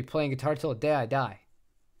going to be playing guitar till the day I die.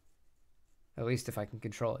 At least if I can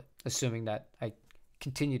control it. Assuming that I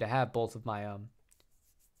continue to have both of my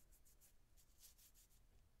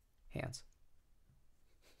hands.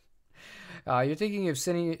 You're thinking of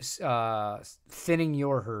thinning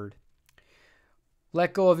your herd.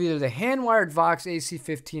 Let go of either the hand-wired Vox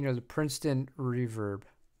AC15 or the Princeton Reverb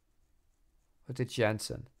with the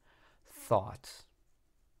Jensen. Thoughts?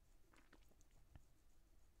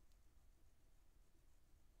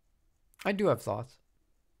 I do have thoughts.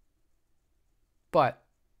 But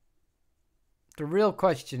the real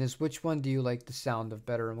question is, which one do you like the sound of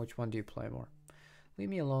better and which one do you play more? Leave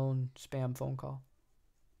me alone, spam phone call.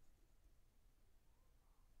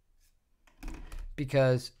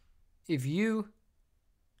 Because if you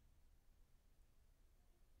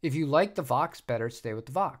like the Vox better, stay with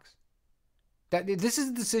the Vox. This is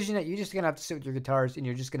a decision that you're just going to have to sit with your guitars and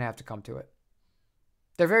you're just going to have to come to it.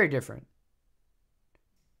 They're very different.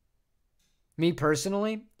 Me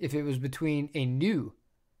personally, if it was between a new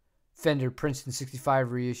Fender Princeton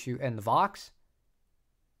 65 reissue and the Vox,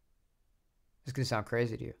 it's going to sound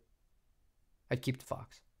crazy to you. I'd keep the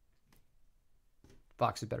Vox.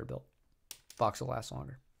 Vox is better built. Vox will last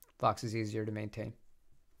longer. Vox is easier to maintain.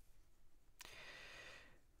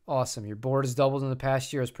 Awesome. Your board has doubled in the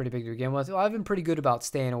past year. It's pretty big to begin with. Well, I've been pretty good about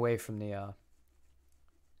staying away from the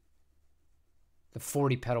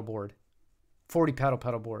 40 pedal board. 40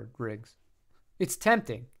 pedal board rigs. It's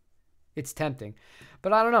tempting. It's tempting.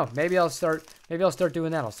 But I don't know. Maybe I'll start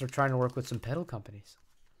doing that. I'll start trying to work with some pedal companies.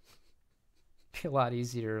 Be a lot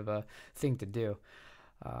easier of a thing to do.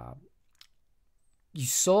 You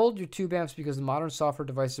sold your tube amps because the modern software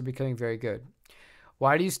devices are becoming very good.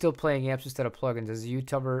 Why are you still playing amps instead of plugins? As a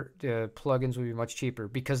YouTuber, plugins would be much cheaper.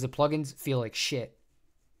 Because the plugins feel like shit.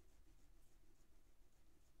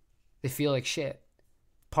 They feel like shit.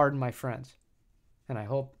 Pardon my friends. And I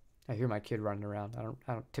hope I hear my kid running around.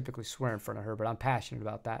 I don't typically swear in front of her, but I'm passionate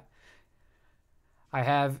about that. I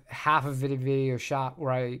have half a video shot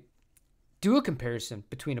where I do a comparison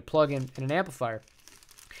between a plugin and an amplifier.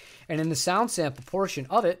 And in the sound sample portion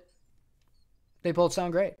of it, they both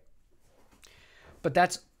sound great. But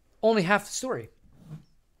that's only half the story.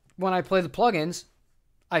 When I play the plugins,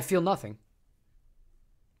 I feel nothing.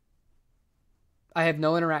 I have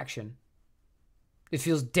no interaction. It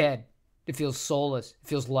feels dead. It feels soulless. It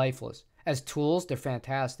feels lifeless. As tools, they're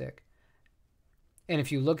fantastic. And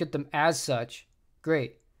if you look at them as such,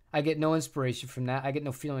 great. I get no inspiration from that. I get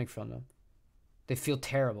no feeling from them. They feel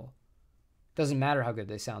terrible. Doesn't matter how good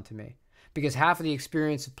they sound to me. Because half of the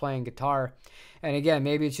experience of playing guitar, and again,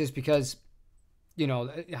 maybe it's just because, you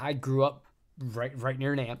know, I grew up right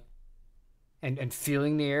near an amp, and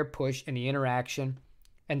feeling the air push and the interaction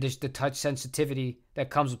and just the touch sensitivity that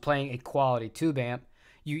comes with playing a quality tube amp.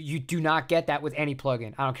 You do not get that with any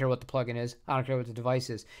plugin. I don't care what the plugin is. I don't care what the device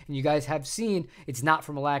is. And you guys have seen it's not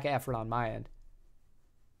from a lack of effort on my end.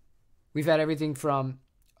 We've had everything from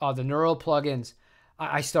the neural plugins.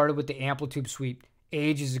 I started with the Amplitude Suite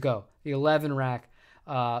ages ago. The 11 rack,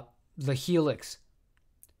 the Helix,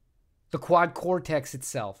 the Quad Cortex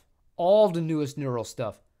itself, all the newest neural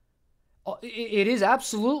stuff. It is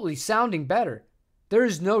absolutely sounding better. There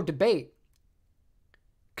is no debate.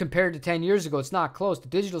 Compared to 10 years ago, it's not close. The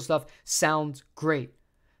digital stuff sounds great.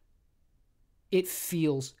 It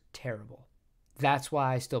feels terrible. That's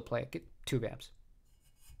why I still play tube amps.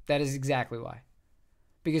 That is exactly why.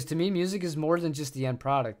 Because to me, music is more than just the end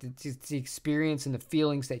product. It's the experience and the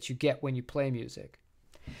feelings that you get when you play music.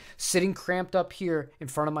 Sitting cramped up here in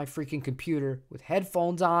front of my freaking computer with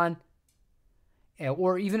headphones on,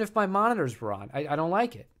 or even if my monitors were on, I don't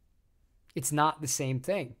like it. It's not the same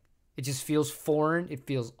thing. It just feels foreign. It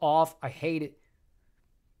feels off. I hate it.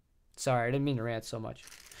 Sorry, I didn't mean to rant so much.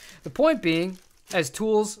 The point being, as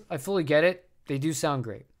tools, I fully get it. They do sound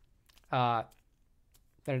great. The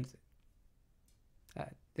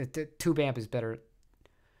tube amp is better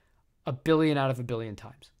 1 billion out of 1 billion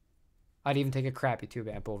times. I'd even take a crappy tube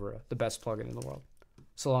amp over the best plugin in the world,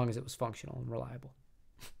 so long as it was functional and reliable.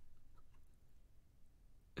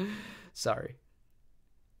 Sorry.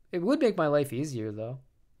 It would make my life easier, though.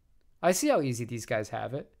 I see how easy these guys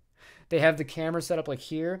have it. They have the camera set up like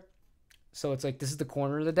here, so it's like this is the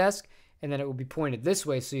corner of the desk, and then it would be pointed this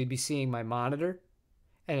way, so you'd be seeing my monitor,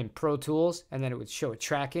 and in Pro Tools, and then it would show it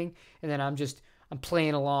tracking, and then I'm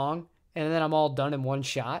playing along, and then I'm all done in one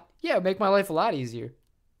shot. Yeah, it would make my life a lot easier.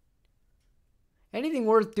 Anything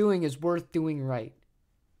worth doing is worth doing right.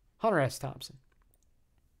 Hunter S. Thompson.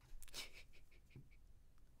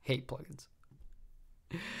 Hate plugins.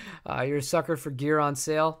 You're a sucker for gear on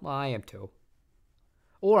sale? Well, I am too.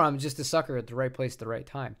 Or I'm just a sucker at the right place at the right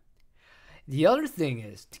time. The other thing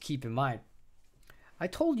is to keep in mind, I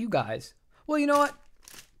told you guys, well, you know what?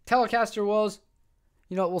 Telecaster Woes,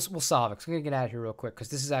 you know what? We'll solve it. 'Cause I'm going to get out of here real quick because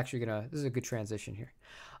this is actually this is a good transition here.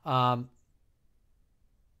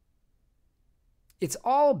 It's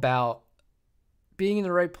all about being in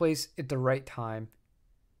the right place at the right time.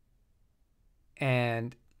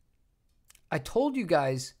 And I told you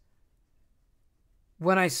guys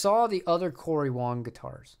when I saw the other Corey Wong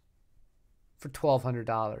guitars for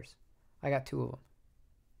 $1,200, I got two of them.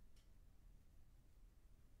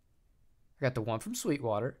 I got the one from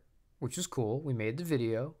Sweetwater, which was cool. We made the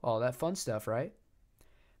video, all that fun stuff, right?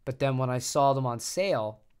 But then when I saw them on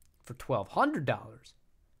sale for $1,200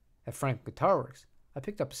 at Frank Guitar Works, I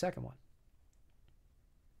picked up a second one.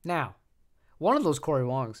 Now, one of those Corey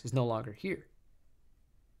Wongs is no longer here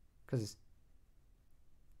because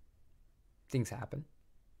things happen.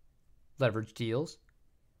 Leverage deals.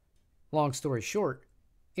 Long story short,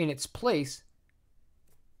 in its place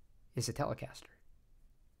is a Telecaster.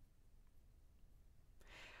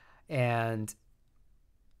 And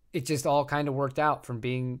it just all kind of worked out from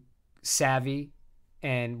being savvy.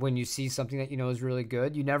 And when you see something that you know is really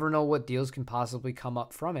good, you never know what deals can possibly come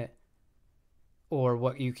up from it, or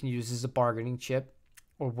what you can use as a bargaining chip,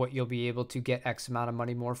 or what you'll be able to get X amount of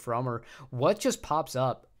money more from, or what just pops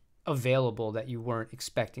up available that you weren't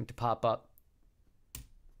expecting to pop up.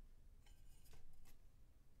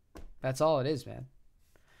 That's all it is, man.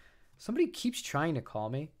 Somebody keeps trying to call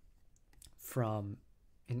me from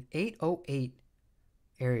an 808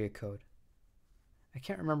 area code. I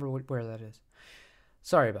can't remember where that is.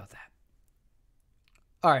 Sorry about that.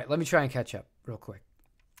 All right, let me try and catch up real quick.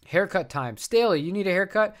 Haircut time. Staley, you need a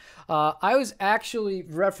haircut? I was actually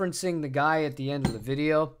referencing the guy at the end of the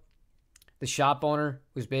video. The shop owner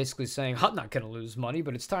was basically saying, I'm not going to lose money,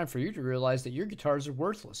 but it's time for you to realize that your guitars are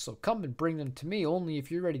worthless. So come and bring them to me only if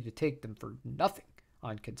you're ready to take them for nothing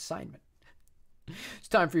on consignment. It's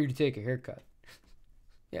time for you to take a haircut.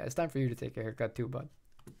 Yeah, it's time for you to take a haircut too, bud.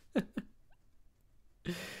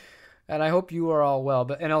 And I hope you are all well.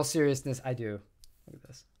 But in all seriousness, I do. Look at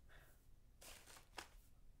this.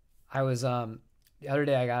 I was, the other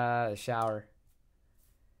day I got out of the shower.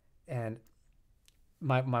 And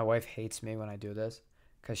my wife hates me when I do this.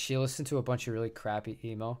 Because she listens to a bunch of really crappy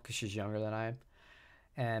emo. Because she's younger than I am.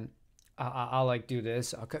 And I'll like do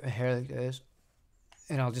this. I'll cut my hair like this.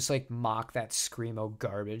 And I'll just like mock that screamo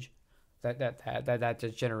garbage.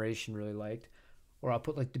 That generation really liked. Or I'll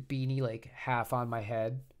put like the beanie like half on my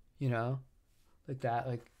head, you know, like that,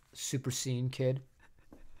 like super scene kid.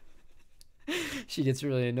 She gets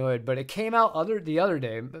really annoyed, but it came out the other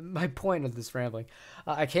day. My point of this rambling,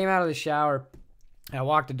 I came out of the shower, and I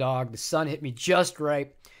walked the dog. The sun hit me just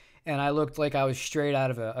right, and I looked like I was straight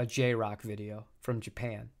out of a J-Rock video from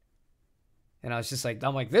Japan. And I was just like,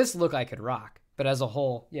 I'm like, this look I could rock, but as a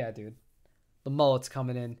whole, yeah, dude, the mullet's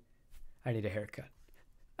coming in. I need a haircut.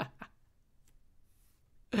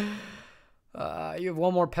 You have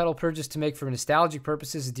one more pedal purchase to make for nostalgic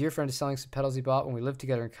purposes. A dear friend is selling some pedals he bought when we lived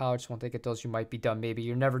together in college. So once they get those, you might be done. Maybe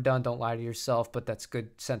you're never done. Don't lie to yourself, but that's good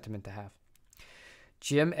sentiment to have.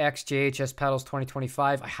 Jim X JHS Pedals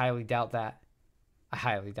 2025. I highly doubt that. I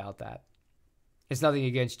highly doubt that. It's nothing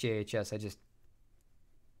against JHS.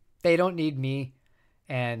 They don't need me,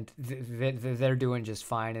 and they're doing just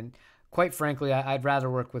fine. And quite frankly, I'd rather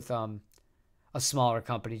work with a smaller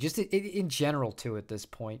company, just in general too at this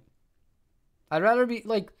point. I'd rather be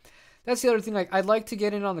like, that's the other thing. Like, I'd like to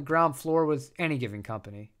get in on the ground floor with any given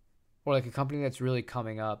company, or like a company that's really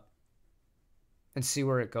coming up, and see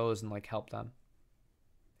where it goes and like help them,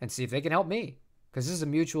 and see if they can help me, because this is a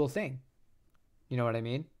mutual thing. You know what I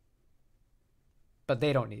mean? But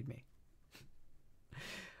they don't need me.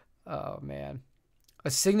 Oh man, a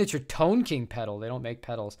signature Tone King pedal. They don't make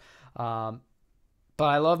pedals, but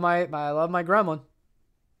I love my Gremlin.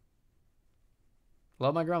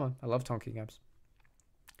 Love my Gremlin. I love Tone King amps.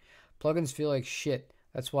 Plugins feel like shit.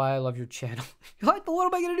 That's why I love your channel. What? But what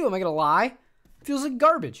am I going to do? Am I going to lie? It feels like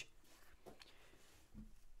garbage.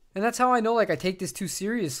 And that's how I know, like, I take this too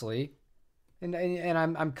seriously. And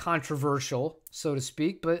I'm controversial, so to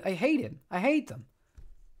speak. But I hate it. I hate them.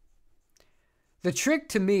 The trick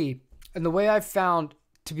to me, and the way I've found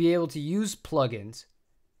to be able to use plugins,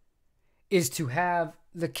 is to have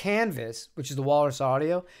the canvas, which is the Walrus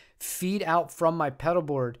Audio, feed out from my pedal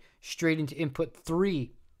board straight into input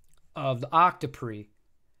 3 of the Octopre.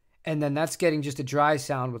 And then that's getting just a dry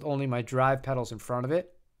sound with only my drive pedals in front of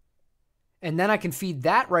it. And then I can feed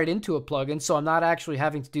that right into a plugin, so I'm not actually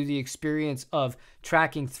having to do the experience of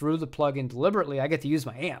tracking through the plugin deliberately. I get to use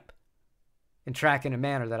my amp and track in a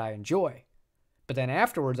manner that I enjoy. But then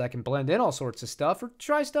afterwards, I can blend in all sorts of stuff or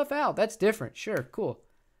try stuff out. That's different. Sure, cool.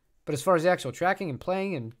 But as far as the actual tracking and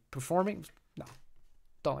playing and performing, no.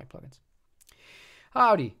 Don't like plugins.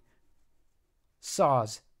 Howdy.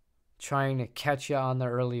 Saws. Trying to catch you on the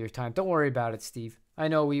earlier time. Don't worry about it, Steve. I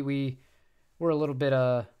know we're a little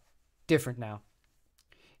bit different now.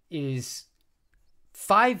 It is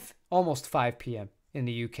almost 5 p.m. in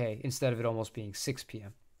the UK instead of it almost being 6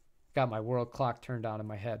 p.m. Got my world clock turned on in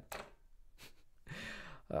my head.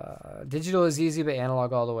 Digital is easy, but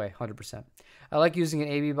analog all the way, 100%. I like using an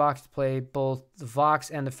AB box to play both the Vox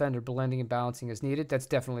and the Fender, blending and balancing as needed. That's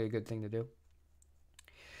definitely a good thing to do.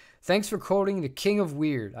 Thanks for quoting the king of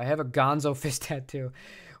weird. I have a Gonzo fist tattoo.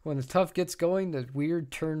 When the tough gets going, the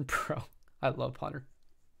weird turn pro. I love Hunter.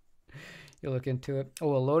 You look into it.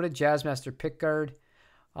 Oh, a loaded Jazzmaster pickguard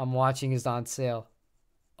I'm watching is on sale.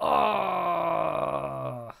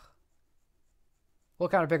 Oh!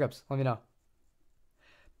 What kind of pickups? Let me know.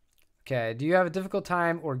 Okay, do you have a difficult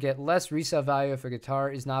time or get less resale value if a guitar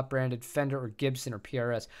is not branded Fender or Gibson or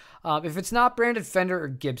PRS? If it's not branded Fender or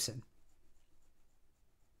Gibson,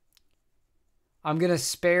 I'm going to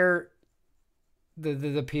spare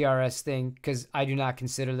the PRS thing because I do not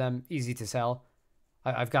consider them easy to sell.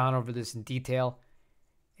 I've gone over this in detail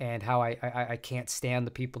and how I can't stand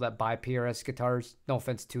the people that buy PRS guitars. No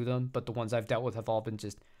offense to them, but the ones I've dealt with have all been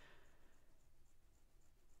just...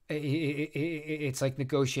 It's like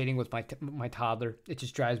negotiating with my toddler. It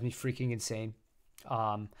just drives me freaking insane.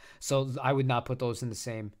 So I would not put those in the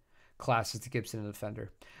same class as the Gibson and the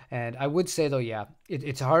Fender. And I would say, though, yeah,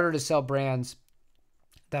 it's harder to sell brands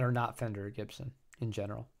that are not Fender or Gibson in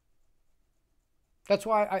general. That's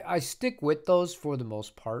why I stick with those for the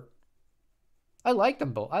most part. I like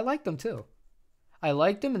them both. I like them too. I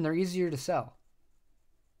like them and they're easier to sell.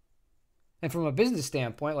 And from a business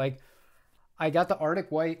standpoint, like, I got the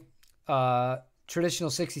Arctic White traditional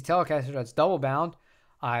 60 Telecaster that's double bound.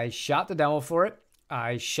 I shot the demo for it.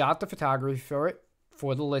 I shot the photography for it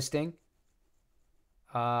for the listing.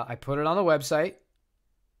 I put it on the website.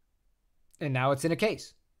 And now it's in a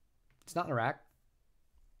case. It's not in a rack.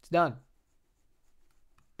 It's done.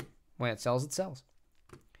 When it sells, it sells.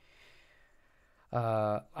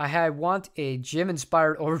 I want a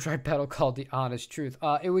gym-inspired overdrive pedal called The Honest Truth.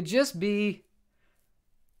 It would just be...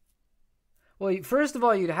 Well, first of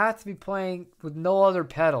all, you'd have to be playing with no other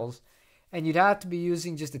pedals, and you'd have to be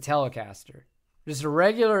using just a Telecaster. Just a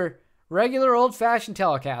regular old-fashioned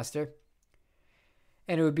Telecaster,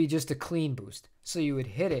 and it would be just a clean boost. So you would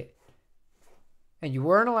hit it, and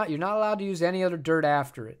you're not allowed to use any other dirt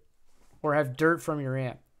after it, or have dirt from your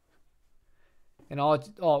amp. And all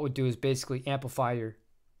it would do is basically amplify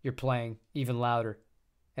your playing even louder.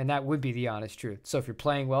 And that would be the honest truth. So if you're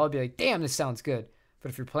playing well, it'd be like, damn, this sounds good. But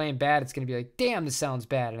if you're playing bad, it's going to be like, damn, this sounds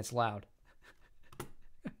bad, and it's loud.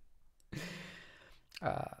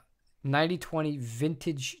 9020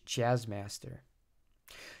 Vintage Jazzmaster.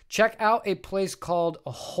 Check out a place called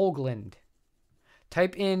Hoagland.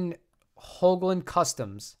 Type in Hoagland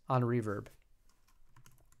Customs on Reverb.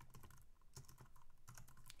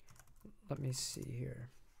 Let me see here.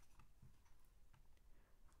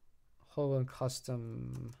 Hoagland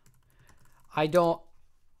Custom. I don't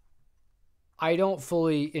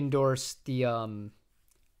fully endorse the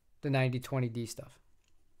 9020D stuff.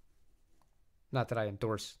 Not that I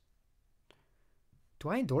endorse. Do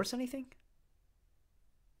I endorse anything?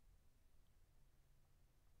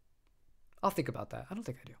 I'll think about that. I don't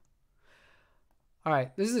think I do. All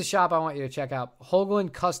right, this is a shop I want you to check out.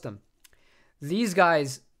 Hoagland Custom. These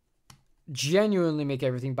guys genuinely make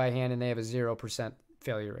everything by hand, and they have a 0%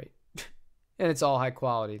 failure rate. And it's all high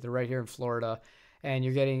quality. They're right here in Florida, and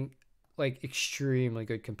you're getting like extremely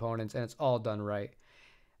good components, and it's all done right.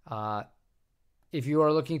 If you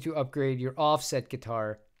are looking to upgrade your offset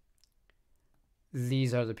guitar,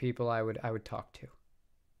 these are the people I would talk to.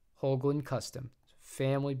 Hoagland Custom,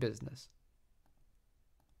 family business.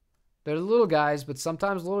 They're the little guys, but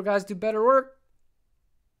sometimes little guys do better work.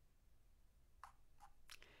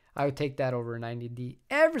 I would take that over a 90D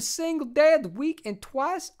every single day of the week and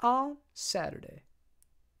twice on Saturday.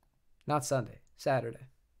 Not Sunday, Saturday.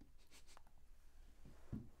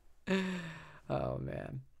 Oh,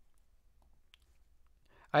 man.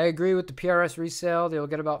 I agree with the PRS resale. They'll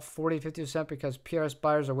get about 40-50% because PRS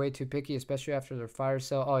buyers are way too picky, especially after their fire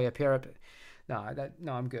sale. Oh, yeah, PRS.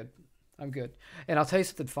 No, I'm good. I'm good. And I'll tell you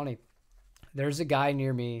something funny. There's a guy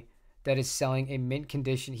near me that is selling a mint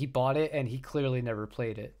condition. He bought it, and he clearly never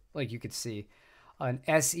played it, like you could see. an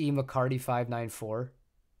SE McCarty 594,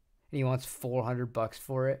 and he wants $400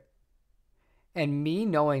 for it. And me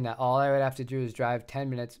knowing that all I would have to do is drive 10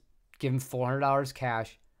 minutes, give him $400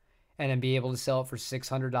 cash, and then be able to sell it for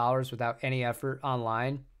 $600 without any effort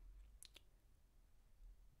online.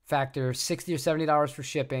 Factor $60 or $70 for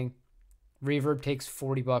shipping. Reverb takes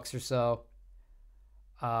 $40 or so.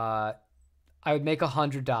 I would make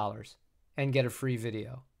 $100 and get a free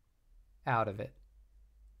video out of it.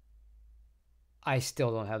 I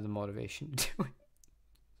still don't have the motivation to do it.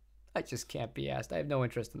 I just can't be asked. I have no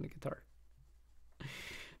interest in the guitar.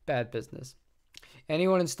 Bad business.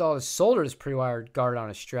 Anyone installed a solderless pre-wired guard on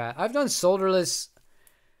a Strat? I've done solderless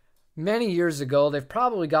many years ago. They've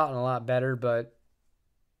probably gotten a lot better, but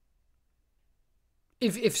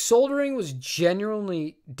if soldering was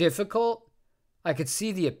genuinely difficult, I could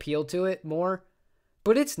see the appeal to it more,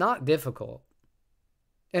 but it's not difficult.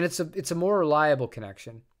 And it's a more reliable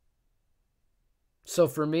connection. So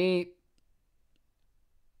for me,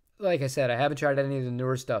 like I said, I haven't tried any of the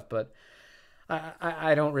newer stuff, but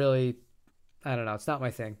I don't really, I don't know. It's not my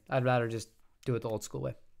thing. I'd rather just do it the old school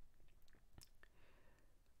way.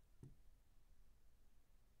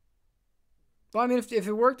 Well, I mean, if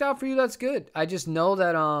it worked out for you, that's good. I just know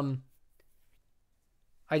that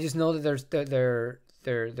there's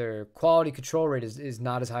their quality control rate is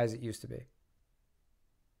not as high as it used to be.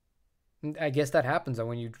 And I guess that happens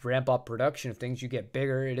when you ramp up production of things. You get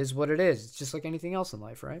bigger. It is what it is. It's just like anything else in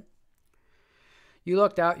life, right? You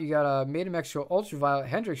looked out. You got a Made in Mexico Ultraviolet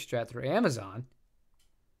Hendrix Strat through Amazon.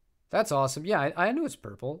 That's awesome. Yeah, I knew it's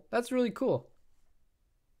purple. That's really cool.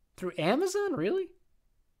 Through Amazon, really?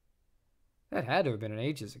 That had to have been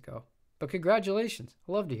ages ago. But congratulations.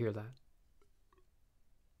 I love to hear that.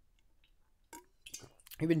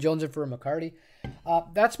 You've been jonesing for a McCarty.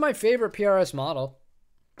 That's my favorite PRS model.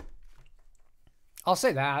 I'll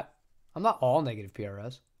say that. I'm not all negative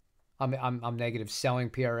PRS. I'm negative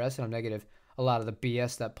selling PRS, and I'm negative a lot of the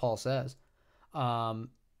BS that Paul says.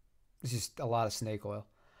 It's just a lot of snake oil.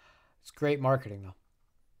 It's great marketing though.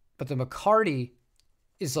 But the McCarty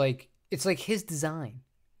is like, it's like his design.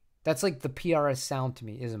 That's like the PRS sound to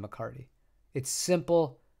me is a McCarty. It's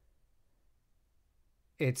simple.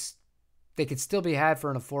 They could still be had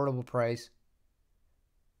for an affordable price.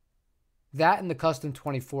 That and the Custom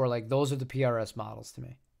 24, like those are the PRS models to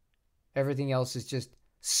me. Everything else is just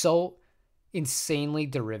so insanely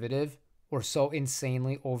derivative or so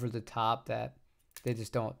insanely over the top that they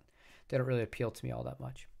don't really appeal to me all that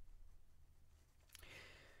much.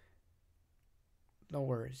 No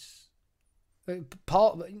worries.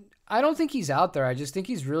 Paul, I don't think he's out there. I just think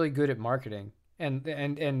he's really good at marketing. And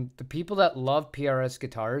the people that love PRS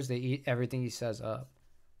guitars, they eat everything he says up.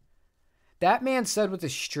 That man said with a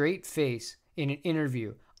straight face in an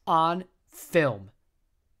interview on film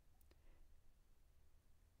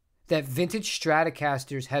that vintage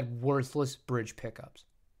Stratocasters had worthless bridge pickups.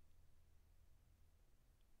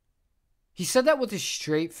 He said that with a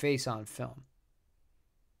straight face on film.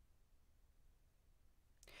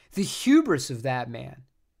 The hubris of that man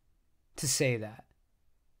to say that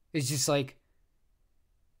is just like,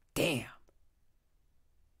 damn.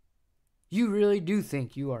 You really do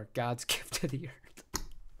think you are God's gift to the earth.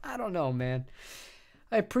 I don't know, man.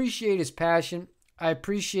 I appreciate his passion. I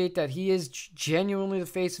appreciate that he is genuinely the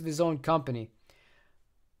face of his own company.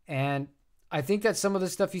 And I think that some of the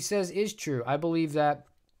stuff he says is true. I believe that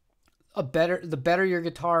the better your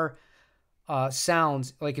guitar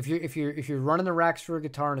sounds, like if you're running the racks for a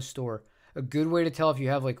guitar in a store, a good way to tell if you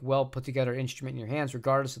have like well put together instrument in your hands,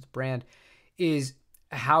 regardless of the brand, is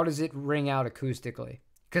how does it ring out acoustically?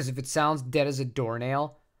 Because if it sounds dead as a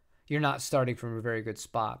doornail, you're not starting from a very good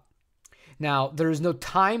spot. Now, there is no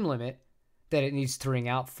time limit that it needs to ring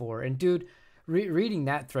out for. And dude, reading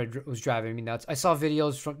that thread was driving me nuts. I saw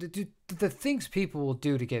videos from the things people will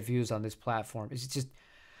do to get views on this platform. It's just,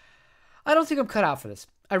 I don't think I'm cut out for this.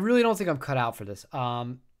 I really don't think I'm cut out for this.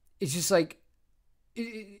 It's just like,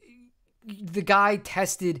 the guy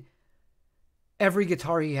tested every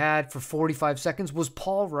guitar he had for 45 seconds. Was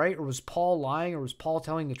Paul right, or was Paul lying, or was Paul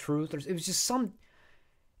telling the truth? It was just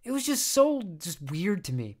so weird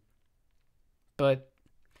to me. But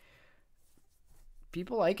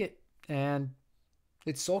people like it, and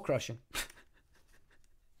it's soul crushing.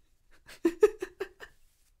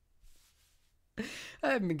 I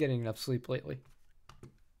haven't been getting enough sleep lately.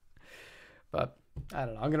 But I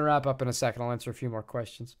don't know. I'm going to wrap up in a second. I'll answer a few more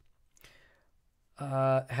questions.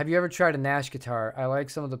 Have you ever tried a Nash guitar? I like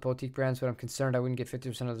some of the boutique brands, but I'm concerned I wouldn't get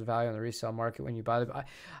 50% of the value on the resale market when you buy them.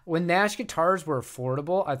 When Nash guitars were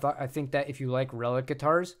affordable, I think that if you like relic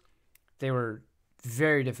guitars, they were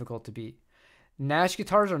very difficult to beat. Nash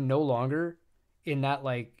guitars are no longer in that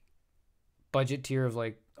like budget tier of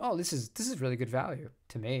like, oh, this is really good value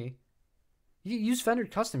to me. You use Fender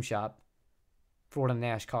Custom Shop for what a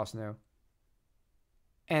Nash costs new.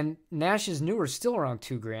 And Nash's new are still around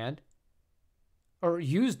 $2,000. Or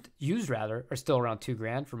used rather, are still around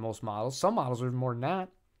 $2,000 for most models. Some models are more than that.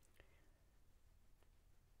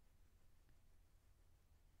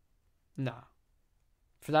 Nah.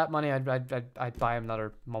 For that money, I'd buy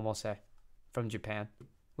another Momose from Japan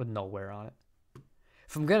with no wear on it.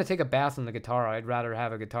 If I'm gonna take a bath on the guitar, I'd rather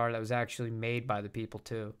have a guitar that was actually made by the people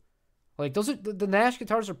too. Like those are the Nash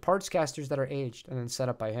guitars are parts casters that are aged and then set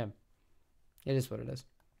up by him. It is what it is.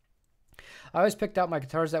 I always picked out my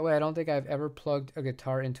guitars that way. I don't think I've ever plugged a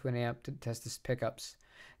guitar into an amp to test its pickups.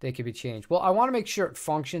 They could be changed. Well, I want to make sure it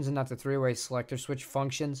functions and not the three-way selector switch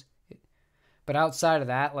functions. But outside of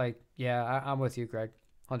that, like, yeah, I'm with you, Greg.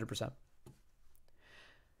 100%.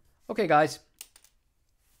 Okay, guys.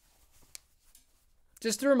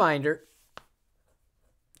 Just a reminder.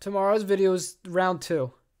 Tomorrow's video is round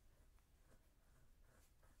 2.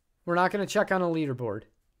 We're not going to check on a leaderboard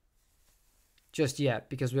just yet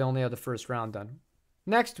because we only have the first round done.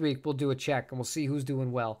 Next week, we'll do a check and we'll see who's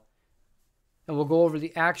doing well. And we'll go over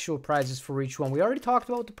the actual prizes for each one. We already talked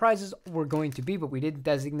about what the prizes were going to be, but we didn't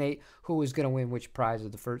designate who was going to win which prize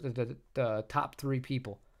of the top 3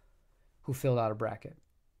 people who filled out a bracket.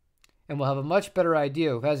 And we'll have a much better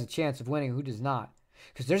idea who has a chance of winning and who does not.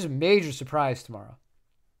 Because there's a major surprise tomorrow.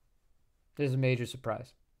 There's a major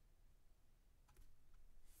surprise.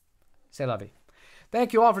 Say lovey.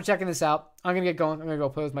 Thank you all for checking this out. I'm going to get going. I'm going to go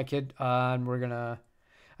play with my kid. And we're going to,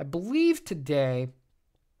 I believe today,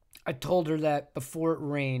 I told her that before it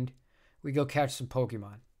rained, we go catch some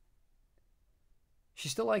Pokemon. She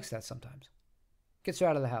still likes that sometimes. Gets her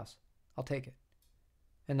out of the house. I'll take it.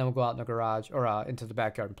 And then we'll go out in the garage or into the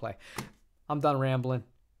backyard and play. I'm done rambling.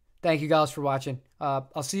 Thank you guys for watching.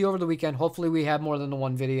 I'll see you over the weekend. Hopefully we have more than the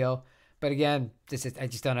one video. But again, I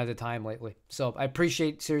just don't have the time lately. So I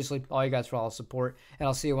appreciate, seriously, all you guys for all the support. And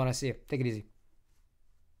I'll see you when I see you. Take it easy.